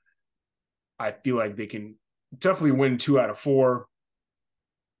I feel like they can definitely win 2 out of 4,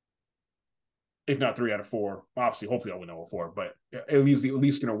 if not 3 out of 4. Obviously, hopefully I'll win all 4, but at least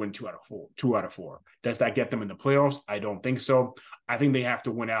going to win 2 out of 4. 2 out of 4. Does that get them in the playoffs? I don't think so. I think they have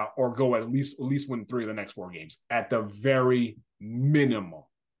to win out or go at least win 3 of the next 4 games at the very minimum.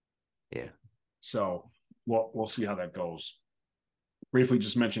 Yeah. So we'll see how that goes. Briefly,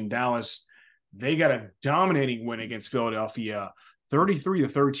 just mentioned Dallas. They got a dominating win against Philadelphia,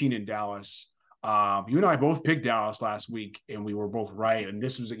 33-13 in Dallas. You and I both picked Dallas last week, and we were both right. And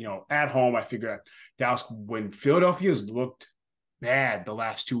this was, at home. I figured Dallas, when Philadelphia's looked bad the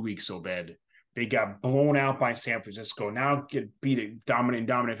last 2 weeks, so bad, they got blown out by San Francisco. Now get beat in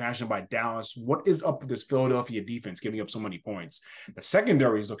dominant fashion by Dallas. What is up with this Philadelphia defense giving up so many points? The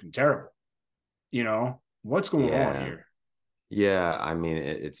secondary is looking terrible. What's going on here? Yeah, I mean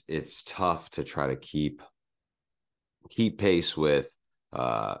it's tough to try to keep pace with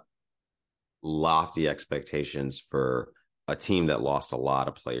lofty expectations for a team that lost a lot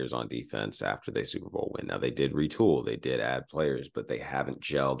of players on defense after their Super Bowl win. Now they did retool, they did add players, but they haven't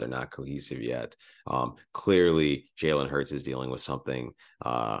gelled. They're not cohesive yet. Clearly, Jalen Hurts is dealing with something.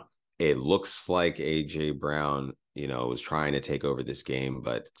 It looks like AJ Brown, was trying to take over this game,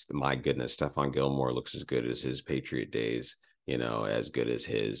 but my goodness, Stephon Gilmore looks as good as his Patriot days. As good as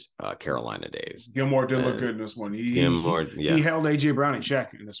his Carolina days. Gilmore did look good in this one. He held AJ Brown in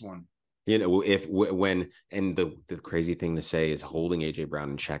check in this one. And the crazy thing to say is holding AJ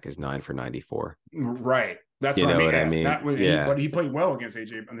Brown in check is 9 for 94. Right. That's what I mean. But he played well against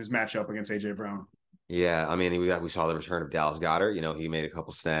AJ on this matchup against AJ Brown. Yeah, I mean, we saw the return of Dallas Goedert. He made a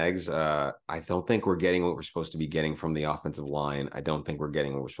couple snags. I don't think we're getting what we're supposed to be getting from the offensive line. I don't think we're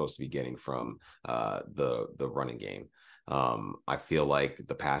getting what we're supposed to be getting from the running game. I feel like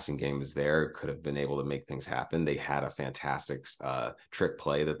the passing game is there, could have been able to make things happen. They had a fantastic trick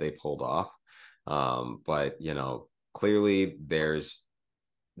play that they pulled off. But clearly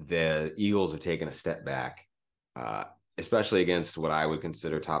the Eagles have taken a step back, especially against what I would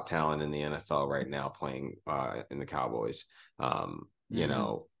consider top talent in the NFL right now playing in the Cowboys. They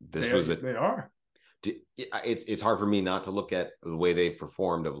are. It's hard for me not to look at the way they've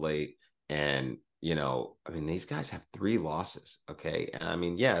performed of late. And, these guys have 3 losses. Okay. And I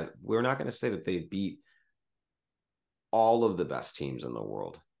mean, yeah, we're not going to say that they beat all of the best teams in the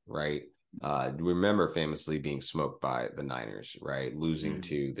world. Right. Remember famously being smoked by the Niners, right? Losing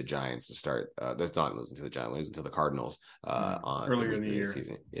to the Giants to start. That's not losing to the Giants, losing to the Cardinals on earlier in the year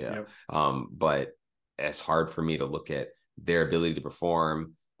season. Yeah. Yep. But it's hard for me to look at their ability to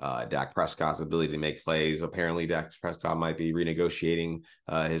perform. Dak Prescott's ability to make plays. Apparently, Dak Prescott might be renegotiating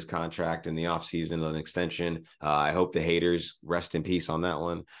his contract in the offseason, an extension. I hope the haters rest in peace on that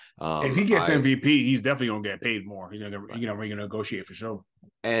one. If he gets MVP, he's definitely going to get paid more. He's going to renegotiate for sure.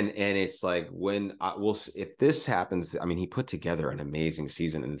 And it's like if this happens, I mean, he put together an amazing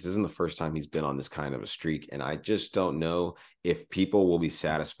season, and this isn't the first time he's been on this kind of a streak. And I just don't know if people will be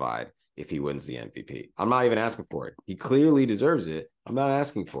satisfied if he wins the MVP. I'm not even asking for it. He clearly deserves it. I'm not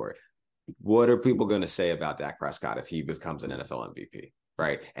asking for it. What are people going to say about Dak Prescott if he becomes an NFL MVP?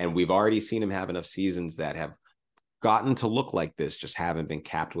 Right. And we've already seen him have enough seasons that have gotten to look like this, just haven't been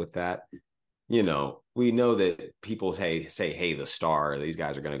capped with that. We know that people say, hey, the star, these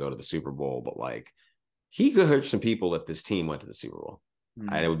guys are going to go to the Super Bowl, but like he could hurt some people if this team went to the Super Bowl.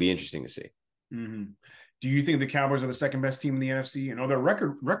 Mm-hmm. And it would be interesting to see. Mm-hmm. Do you think the Cowboys are the second best team in the NFC? They're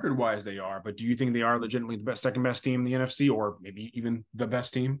record wise they are, but do you think they are legitimately the second best team in the NFC, or maybe even the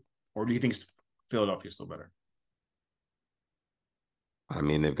best team? Or do you think Philadelphia is still better? I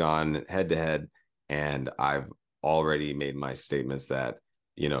mean, they've gone head to head, and I've already made my statements that,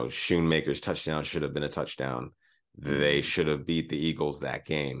 Schoonmaker's touchdown should have been a touchdown. They should have beat the Eagles that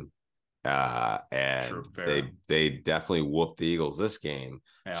game. And they definitely whooped the Eagles this game.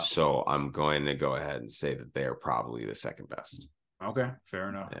 Yeah. So I'm going to go ahead and say that they're probably the second best. Okay, fair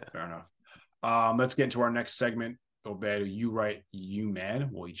enough. Yeah. Fair enough. Let's get into our next segment. Obed, you right, you mad?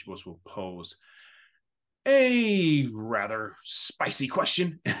 Well, each of us will pose a rather spicy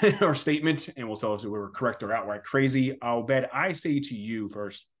question or statement, and we'll tell us if we were correct or outright crazy. Obed, I say to you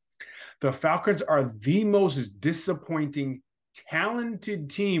first, the Falcons are the most disappointing talented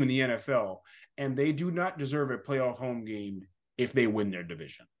team in the NFL, and they do not deserve a playoff home game if they win their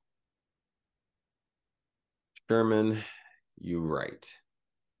division. Sherman, you're right.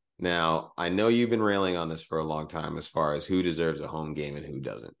 Now, I know you've been railing on this for a long time as far as who deserves a home game and who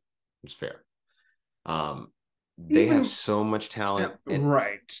doesn't. It's fair. They have so much talent.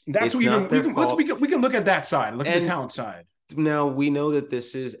 Right. That's what not their fault. We can look at that side. Look at the talent side. Now we know that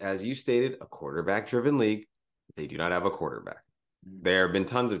this is, as you stated, a quarterback-driven league. They do not have a quarterback. There have been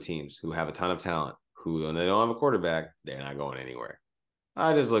tons of teams who have a ton of talent who, when they don't have a quarterback, they're not going anywhere.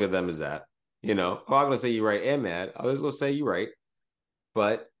 I just look at them as that. I'm not going to say you're right and mad. I was going to say you're right.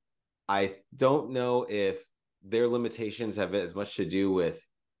 But I don't know if their limitations have as much to do with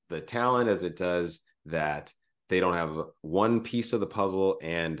the talent as it does that they don't have one piece of the puzzle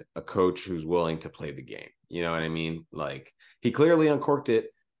and a coach who's willing to play the game. You know what I mean? Like, he clearly uncorked it,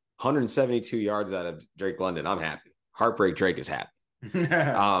 172 yards out of Drake London. I'm happy. Heartbreak Drake is happy.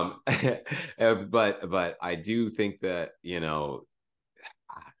 But I do think that,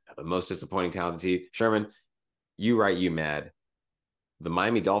 the most disappointing talented team, Sherman, you right, you mad. The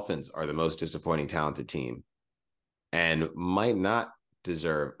Miami Dolphins are the most disappointing talented team and might not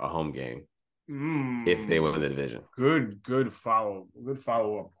deserve a home game if they win the division. Good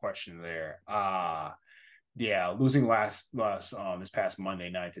follow-up question there. Yeah, losing this past Monday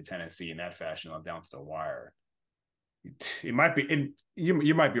night to Tennessee in that fashion down to the wire. It might be,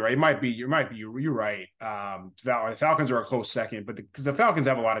 you might be right. You're right. The Falcons are a close second, but because the Falcons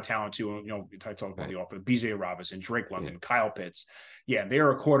have a lot of talent too. I talk about the offense, BJ Robinson, Drake London, Kyle Pitts. Yeah, they are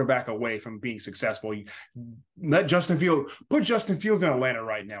a quarterback away from being successful. Put Justin Fields in Atlanta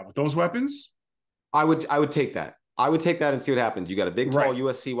right now with those weapons. I would take that. I would take that and see what happens. You got a big, tall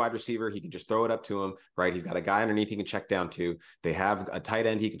USC wide receiver. He can just throw it up to him, right? He's got a guy underneath he can check down to. They have a tight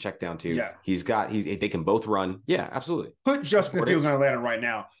end he can check down to. Yeah. They can both run. Yeah, absolutely. Put Justin Fields in Atlanta right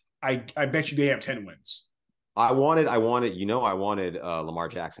now. I bet you they have 10 wins. I wanted Lamar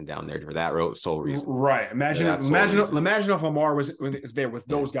Jackson down there for that sole reason. Right. Imagine if Lamar was there with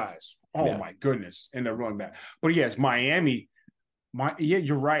those guys. Oh my goodness. And they're running back. But yes, Miami.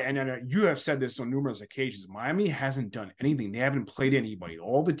 You're right. And you have said this on numerous occasions. Miami hasn't done anything. They haven't played anybody.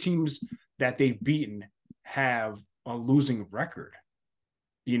 All the teams that they've beaten have a losing record.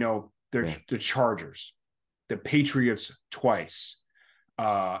 The Chargers, the Patriots twice,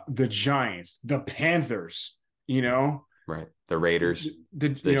 the Giants, the Panthers, Right. The Raiders, the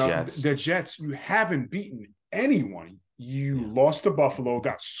Jets. The Jets, you haven't beaten anyone. You lost to Buffalo,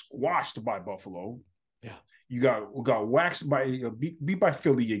 got squashed by Buffalo. Yeah. You got waxed beat by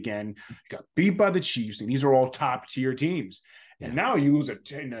Philly again. You got beat by the Chiefs, and these are all top tier teams. Yeah. And now you lose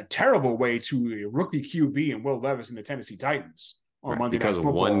in a terrible way to a rookie QB and Will Levis and the Tennessee Titans on Monday Night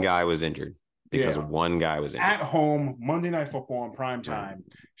Football. Because one guy was injured. One guy was injured. At home, Monday Night Football in prime time.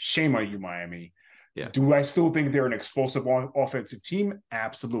 Right. Shame on you, Miami. Yeah. Do I still think they're an explosive offensive team?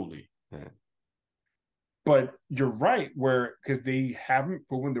 Absolutely. Yeah. But you're right, because they haven't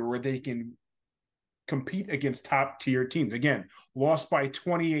proven where they can compete against top tier teams. Again, lost by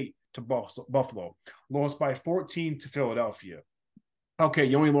 28 to Buffalo, lost by 14 to Philadelphia. Okay,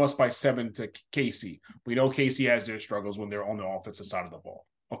 you only lost by 7 to KC. We know KC has their struggles when they're on the offensive side of the ball.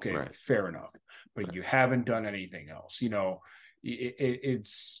 Okay, right. Fair enough. But you haven't done anything else.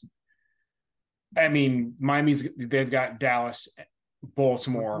 They've got Dallas,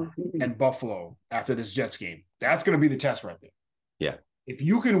 Baltimore, and Buffalo after this Jets game. That's going to be the test right there. Yeah. If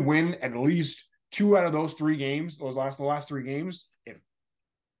you can win at least 2 out of those 3 games, the last 3 games,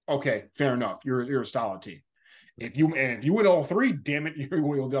 okay, fair enough. You're a solid team. If you win all 3, damn it,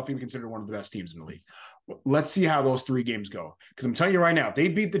 you'll definitely be considered one of the best teams in the league. Let's see how those 3 games go. Because I'm telling you right now, if they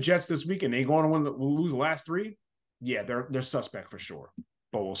beat the Jets this week and they go on to lose the last 3, yeah, they're suspect for sure.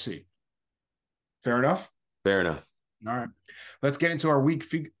 But we'll see. Fair enough? Fair enough. All right. Let's get into our week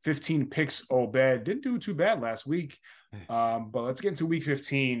 15 picks. Obed didn't do too bad last week. But let's get into week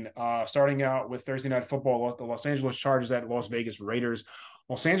 15. Starting out with Thursday Night Football, the Los Angeles Chargers at Las Vegas Raiders.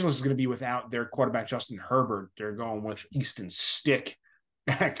 Los Angeles is going to be without their quarterback, Justin Herbert. They're going with Easton Stick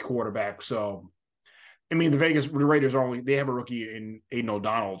at quarterback. So, the Raiders they have a rookie in Aiden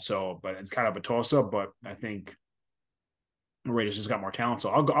O'Donnell. So, but it's kind of a toss-up. But I think the Raiders just got more talent.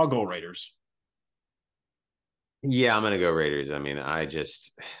 So I'll go Raiders. Yeah, I'm going to go Raiders.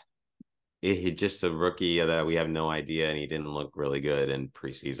 He's just a rookie that we have no idea, and he didn't look really good in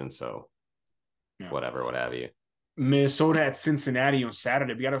preseason. So, whatever, what have you. Minnesota at Cincinnati on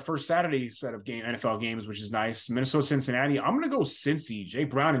Saturday. We got our first Saturday set of NFL games, which is nice. Minnesota, Cincinnati. I'm going to go Cincy. Jake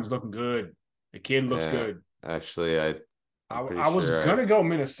Browning's looking good. The kid looks good. Actually, I was going to go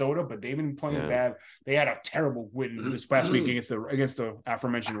Minnesota, but they've been playing bad. They had a terrible win this past week against the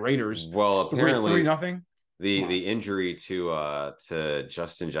aforementioned Raiders. Well, apparently 3-0. The injury to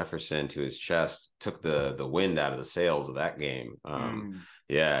Justin Jefferson to his chest took the wind out of the sails of that game.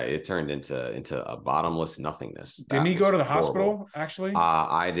 Yeah, it turned into a bottomless nothingness. Didn't he go to the horrible. hospital, actually?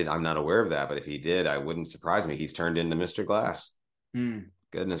 I'm not aware of that, but if he did, I wouldn't surprise me. He's turned into Mr. Glass.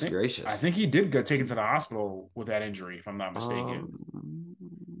 Goodness gracious. I think he did get taken to the hospital with that injury, if I'm not mistaken.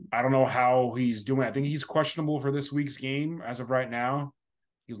 I don't know how he's doing. I think he's questionable for this week's game as of right now.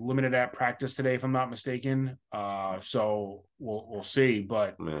 He's limited at practice today, if I'm not mistaken. So we'll see.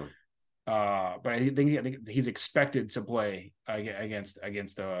 But I think he's expected to play against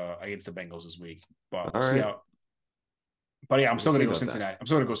the Bengals this week. But we'll see how. But yeah, I'm still going to go Cincinnati. I'm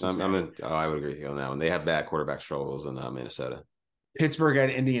still going to go Cincinnati. I would agree with you on that one. They have bad quarterback struggles in Minnesota. Pittsburgh at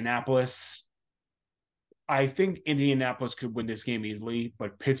Indianapolis. I think Indianapolis could win this game easily,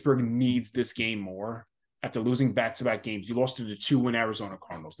 but Pittsburgh needs this game more. After losing back-to-back games, you lost to the 2-win Arizona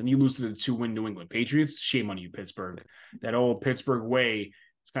Cardinals. Then you lose to the 2-win New England Patriots. Shame on you, Pittsburgh. That old Pittsburgh way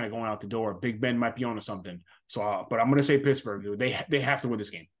is kind of going out the door. Big Ben might be onto something. So, but I'm going to say Pittsburgh. Dude. They have to win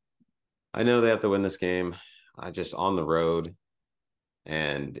this game. I know they have to win this game. I just on the road,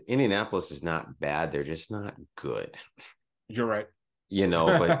 and Indianapolis is not bad. They're just not good. You're right.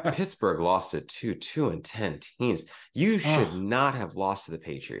 But Pittsburgh lost to 2-10 teams. You should not have lost to the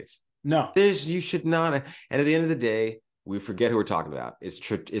Patriots. No, you should not. And at the end of the day, we forget who we're talking about. It's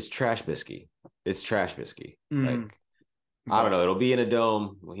Trash Bisky. It's Trash Bisky. Like, I don't know. It'll be in a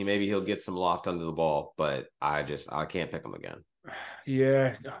dome. Maybe he'll get some loft under the ball, but I can't pick him again.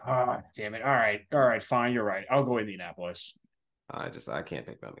 Yeah. Damn it. All right. Fine. You're right. I'll go Indianapolis. I can't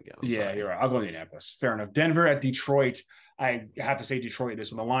pick them again. Sorry. You're right. I'll go Indianapolis. Fair enough. Denver at Detroit. I have to say Detroit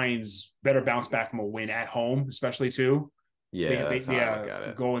this one. The Lions better bounce back from a win at home, especially too. Yeah, they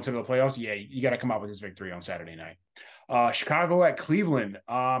go into the playoffs. Yeah, you got to come out with this victory on Saturday night. Chicago at Cleveland.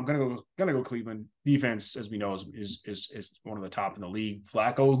 I'm gonna go Cleveland. Defense, as we know, is one of the top in the league.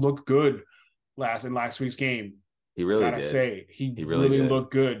 Flacco looked good in last week's game. He really did. Say he really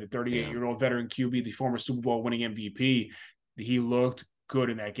looked good. The 38-year-old veteran QB, the former Super Bowl winning MVP, he looked good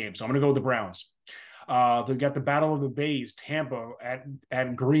in that game. So I'm gonna go with the Browns. They got the Battle of the Bays, Tampa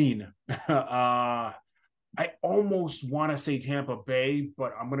at Green. I almost want to say Tampa Bay,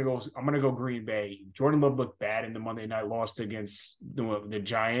 but I'm gonna go Green Bay. Jordan Love looked bad in the Monday night loss against the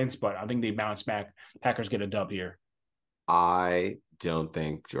Giants, but I think they bounce back. Packers get a dub here. I don't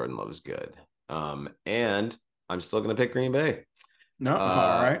think Jordan Love is good. And I'm still gonna pick Green Bay. No,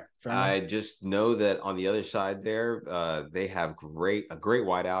 all right. I just know that on the other side there, they have a great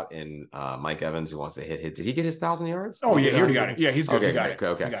wideout in Mike Evans who wants to hit. Did he get his 1,000 yards? Oh yeah, he already got it. Yeah, he's good. Okay, he got it.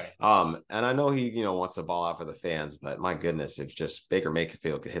 Okay. He got it. And I know he wants the ball out for the fans, but my goodness, if just Baker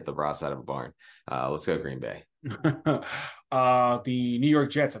Mayfield could hit the broadside of a barn, let's go Green Bay. The New York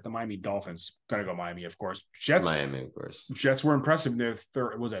Jets at the Miami Dolphins. Gotta go Miami, of course. Miami, of course. Jets were impressive.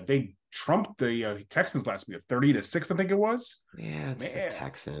 They trumped the Texans last week, 30-6, I think it was. Yeah, it's the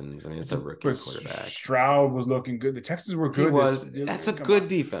Texans. I mean, it's a rookie quarterback. Stroud was looking good. The Texans were good. That's a good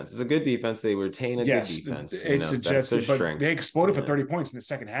defense. It's a good defense. They retain a good defense. It's a Jets, their strength. They exploded for 30 points in the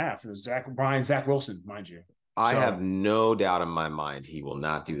second half. It was Zach Wilson, mind you. I have no doubt in my mind he will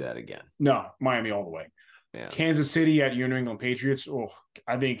not do that again. No, Miami all the way. Yeah. Kansas City at your New England Patriots. Oh,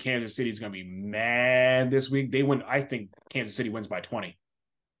 I think Kansas City is going to be mad this week. They win. I think Kansas City wins by 20.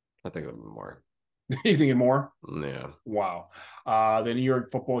 I think it'll be more. You thinking more? Yeah. Wow. The New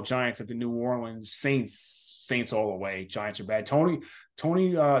York Football Giants at the New Orleans Saints. Saints all the way. Giants are bad. Tommy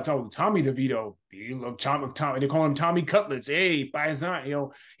DeVito. He look Tommy. They call him Tommy Cutlets. Hey,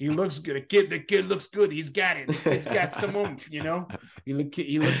 Paisan, he looks good. The kid looks good. He's got it. He's got some oomph, He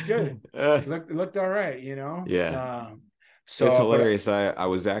looks good. He looked all right, Yeah. So it's hilarious. I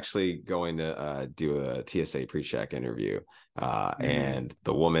was actually going to do a TSA pre-check interview, and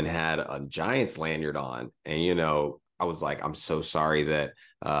the woman had a Giants lanyard on, and I was like, I'm so sorry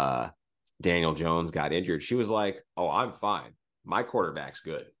that Daniel Jones got injured. She was like, oh, I'm fine. My quarterback's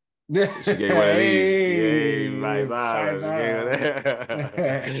good. She gave one of these.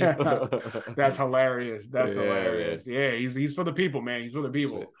 That's hilarious. That's hilarious. Yeah, he's for the people, man. He's for the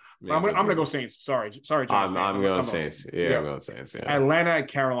people. Yeah, I'm gonna go Saints. Sorry, John. I'm going Saints. Yeah, I'm going Saints. Yeah. Atlanta at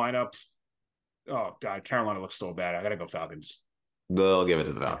Carolina. Oh God, Carolina looks so bad. I gotta go Falcons. They'll give it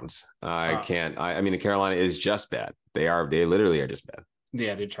to the Falcons. I can't. I mean, Carolina is just bad. They literally are just bad.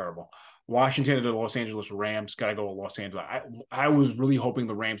 Yeah, they're terrible. Washington to the Los Angeles Rams. Got to go with Los Angeles. I was really hoping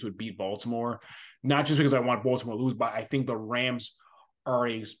the Rams would beat Baltimore, not just because I want Baltimore to lose, but I think the Rams are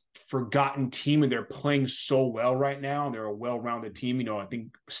a forgotten team and they're playing so well right now. They're a well-rounded team. I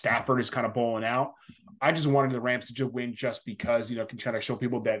think Stafford is kind of balling out. I just wanted the Rams to just win just because, can kind of show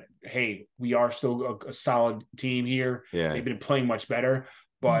people that, hey, we are still a solid team here. Yeah. They've been playing much better,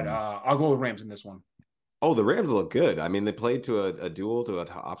 but I'll go with Rams in this one. Oh, the Rams look good. I mean, they played to a duel to a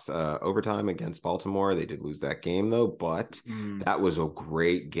tops overtime against Baltimore. They did lose that game though, but that was a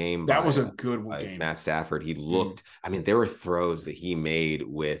great game. That was a good game. Matt Stafford. He looked. I mean, there were throws that he made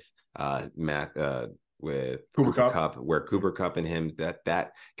with with Cooper Kupp, where Cooper Kupp and him,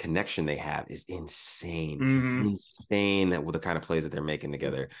 that connection they have is insane. Insane with the kind of plays that they're making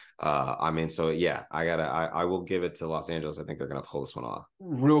together. I mean, so yeah, I will give it to Los Angeles. I think they're gonna pull this one off.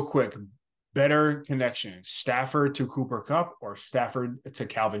 Real quick. Better connection, Stafford to Cooper Kupp or Stafford to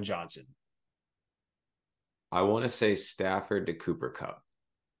Calvin Johnson? I want to say Stafford to Cooper Kupp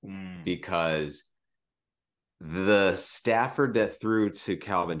because the Stafford that threw to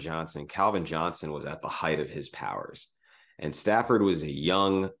Calvin Johnson was at the height of his powers. And Stafford was a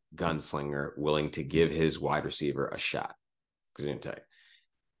young gunslinger willing to give his wide receiver a shot. Because I didn't tell you.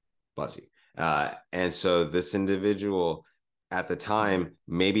 Bless you. And so this individual at the time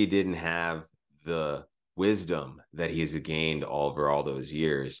maybe didn't have the wisdom that he's gained over all those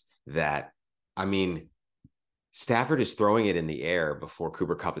years. That, I mean, Stafford is throwing it in the air before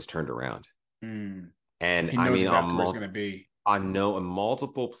Cooper Kupp is turned around. And I mean, on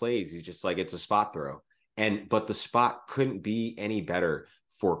multiple plays, he's just like, it's a spot throw. But the spot couldn't be any better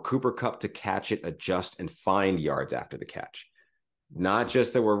for Cooper Kupp to catch it, adjust, and find yards after the catch. Not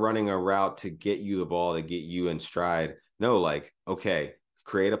just that we're running a route to get you the ball, to get you in stride. No, like, okay,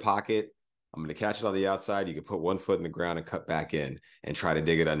 create a pocket. I'm going to catch it on the outside. You can put one foot in the ground and cut back in and try to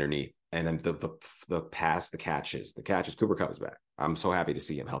dig it underneath. And then the pass, the catches, Cooper Kupp is back. I'm so happy to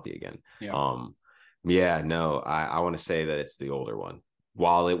see him healthy again. Yeah. I want to say that it's the older one.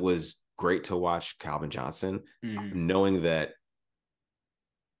 While it was great to watch Calvin Johnson, knowing that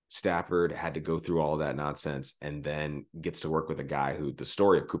Stafford had to go through all of that nonsense and then gets to work with a guy who, the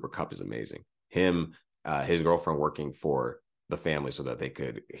story of Cooper Kupp is amazing. His girlfriend working for the family so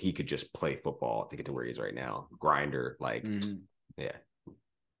that he could just play football to get to where he is right now. Grinder, yeah,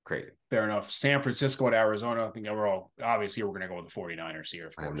 crazy. Fair enough. San Francisco at Arizona. I think overall, obviously, we're going to go with the 49ers here.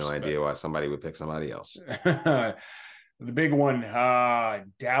 Of course, I have no idea why somebody would pick somebody else. The big one,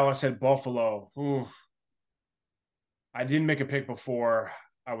 Dallas at Buffalo. Ooh. I didn't make a pick before.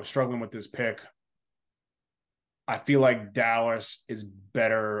 I was struggling with this pick. I feel like Dallas is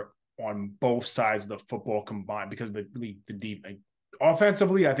better on both sides of the football combined because the deep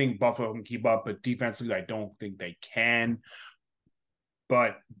offensively, I think Buffalo can keep up, but defensively, I don't think they can.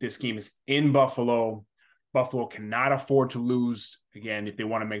 But this game is in Buffalo. Buffalo cannot afford to lose again if they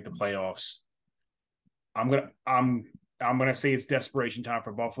want to make the playoffs. I'm gonna say it's desperation time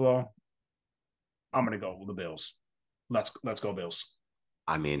for Buffalo. I'm gonna go with the Bills. Let's go Bills.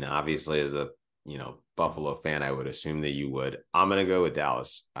 I mean, obviously, as a Buffalo fan, I would assume that you would. I'm gonna go with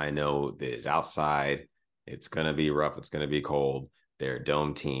Dallas. I know that it's outside. It's gonna be rough. It's gonna be cold. They're a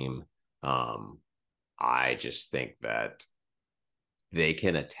dome team. I just think that they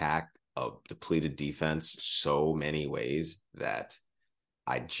can attack a depleted defense so many ways that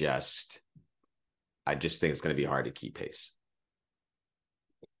I just think it's going to be hard to keep pace.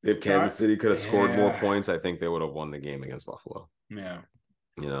 If Kansas City could have scored more points, I think they would have won the game against Buffalo. Yeah.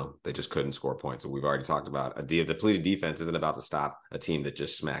 They just couldn't score points. So we've already talked about a depleted defense isn't about to stop a team that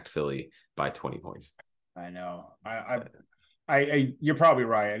just smacked Philly by 20 points. I know. You're probably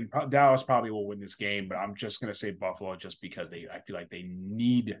right. And Dallas probably will win this game, but I'm just going to say Buffalo just because I feel like they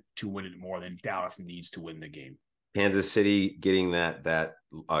need to win it more than Dallas needs to win the game. Kansas City getting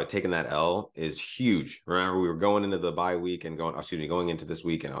taking that L is huge. Remember, we were going into the bye week and going into this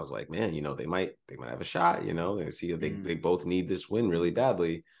week, and I was like, man, they might have a shot. They see they both need this win really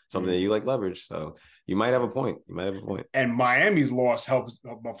badly. Something that you like leverage, so you might have a point. And Miami's loss helps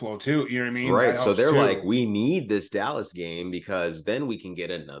Buffalo too. You know what I mean? Right. So they're like, we need this Dallas game because then we can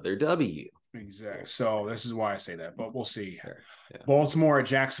get another W. Exactly. So this is why I say that, but we'll see. Sure. Yeah. Baltimore at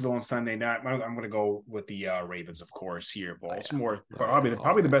Jacksonville on Sunday night. I'm going to go with the Ravens, of course. Here, Baltimore,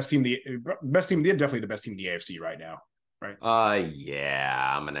 probably the best team. They're definitely the best team in the AFC right now. Right.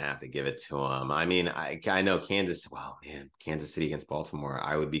 Yeah, I'm gonna have to give it to them. I mean, I know Kansas. Wow, man, Kansas City against Baltimore.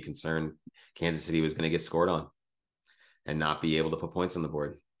 I would be concerned Kansas City was going to get scored on and not be able to put points on the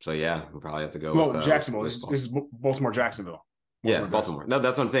board. So yeah, we'll probably have to go. Well, Jacksonville. This is Baltimore, Jacksonville. Baltimore. No,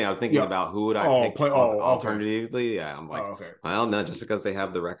 that's what I'm saying. I'm thinking about who would I pick alternatively. Yeah, I'm like, well, no, just because they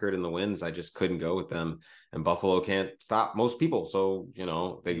have the record and the wins, I just couldn't go with them. And Buffalo can't stop most people, so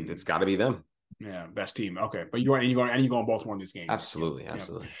it's got to be them. Yeah, best team. Okay, but you're going Baltimore in this game. Absolutely.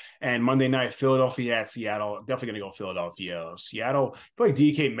 And Monday night, Philadelphia at Seattle. Definitely going to go Philadelphia. Seattle. I feel like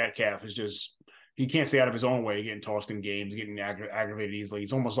DK Metcalf is just he can't stay out of his own way, getting tossed in games, getting aggravated easily.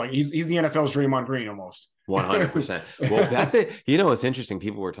 He's almost like he's the NFL's Draymond Green almost. 100%. Well, that's it. You know, it's interesting.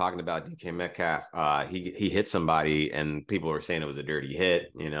 People were talking about DK Metcalf. He hit somebody, and people were saying it was a dirty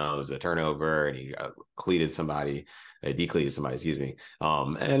hit. You know, it was a turnover, and he decleated somebody. Excuse me.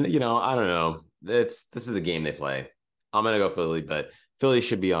 And you know, I don't know. This is a game they play. I'm gonna go Philly, but Philly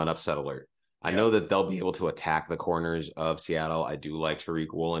should be on upset alert. I know that they'll be able to attack the corners of Seattle. I do like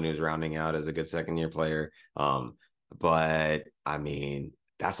Tariq Woolen, who's rounding out as a good second-year player. But I mean,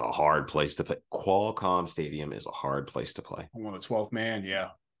 that's a hard place to play. Qualcomm Stadium is a hard place to play. On the 12th man, yeah,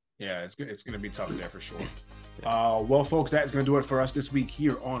 it's going to be tough there for sure. Well, folks, that's going to do it for us this week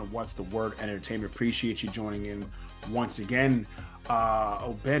here on What's the Word Entertainment. Appreciate you joining in once again.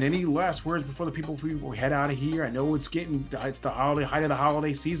 Obed, any last words before the people we head out of here? I know it's the height of the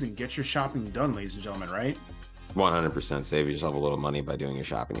holiday season. Get your shopping done, ladies and gentlemen, right? 100%. Save yourself a little money by doing your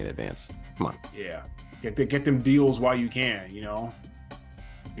shopping in advance. Come on. Yeah. Get them deals while you can, you know?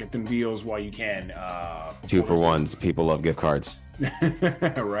 Get them deals while you can. 2-for-1s. People love gift cards.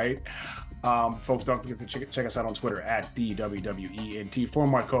 Right? Folks, don't forget to check us out on Twitter at DWWENT. For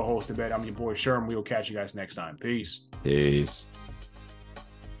my co-host, Obed, I'm your boy Sherm. We will catch you guys next time. Peace.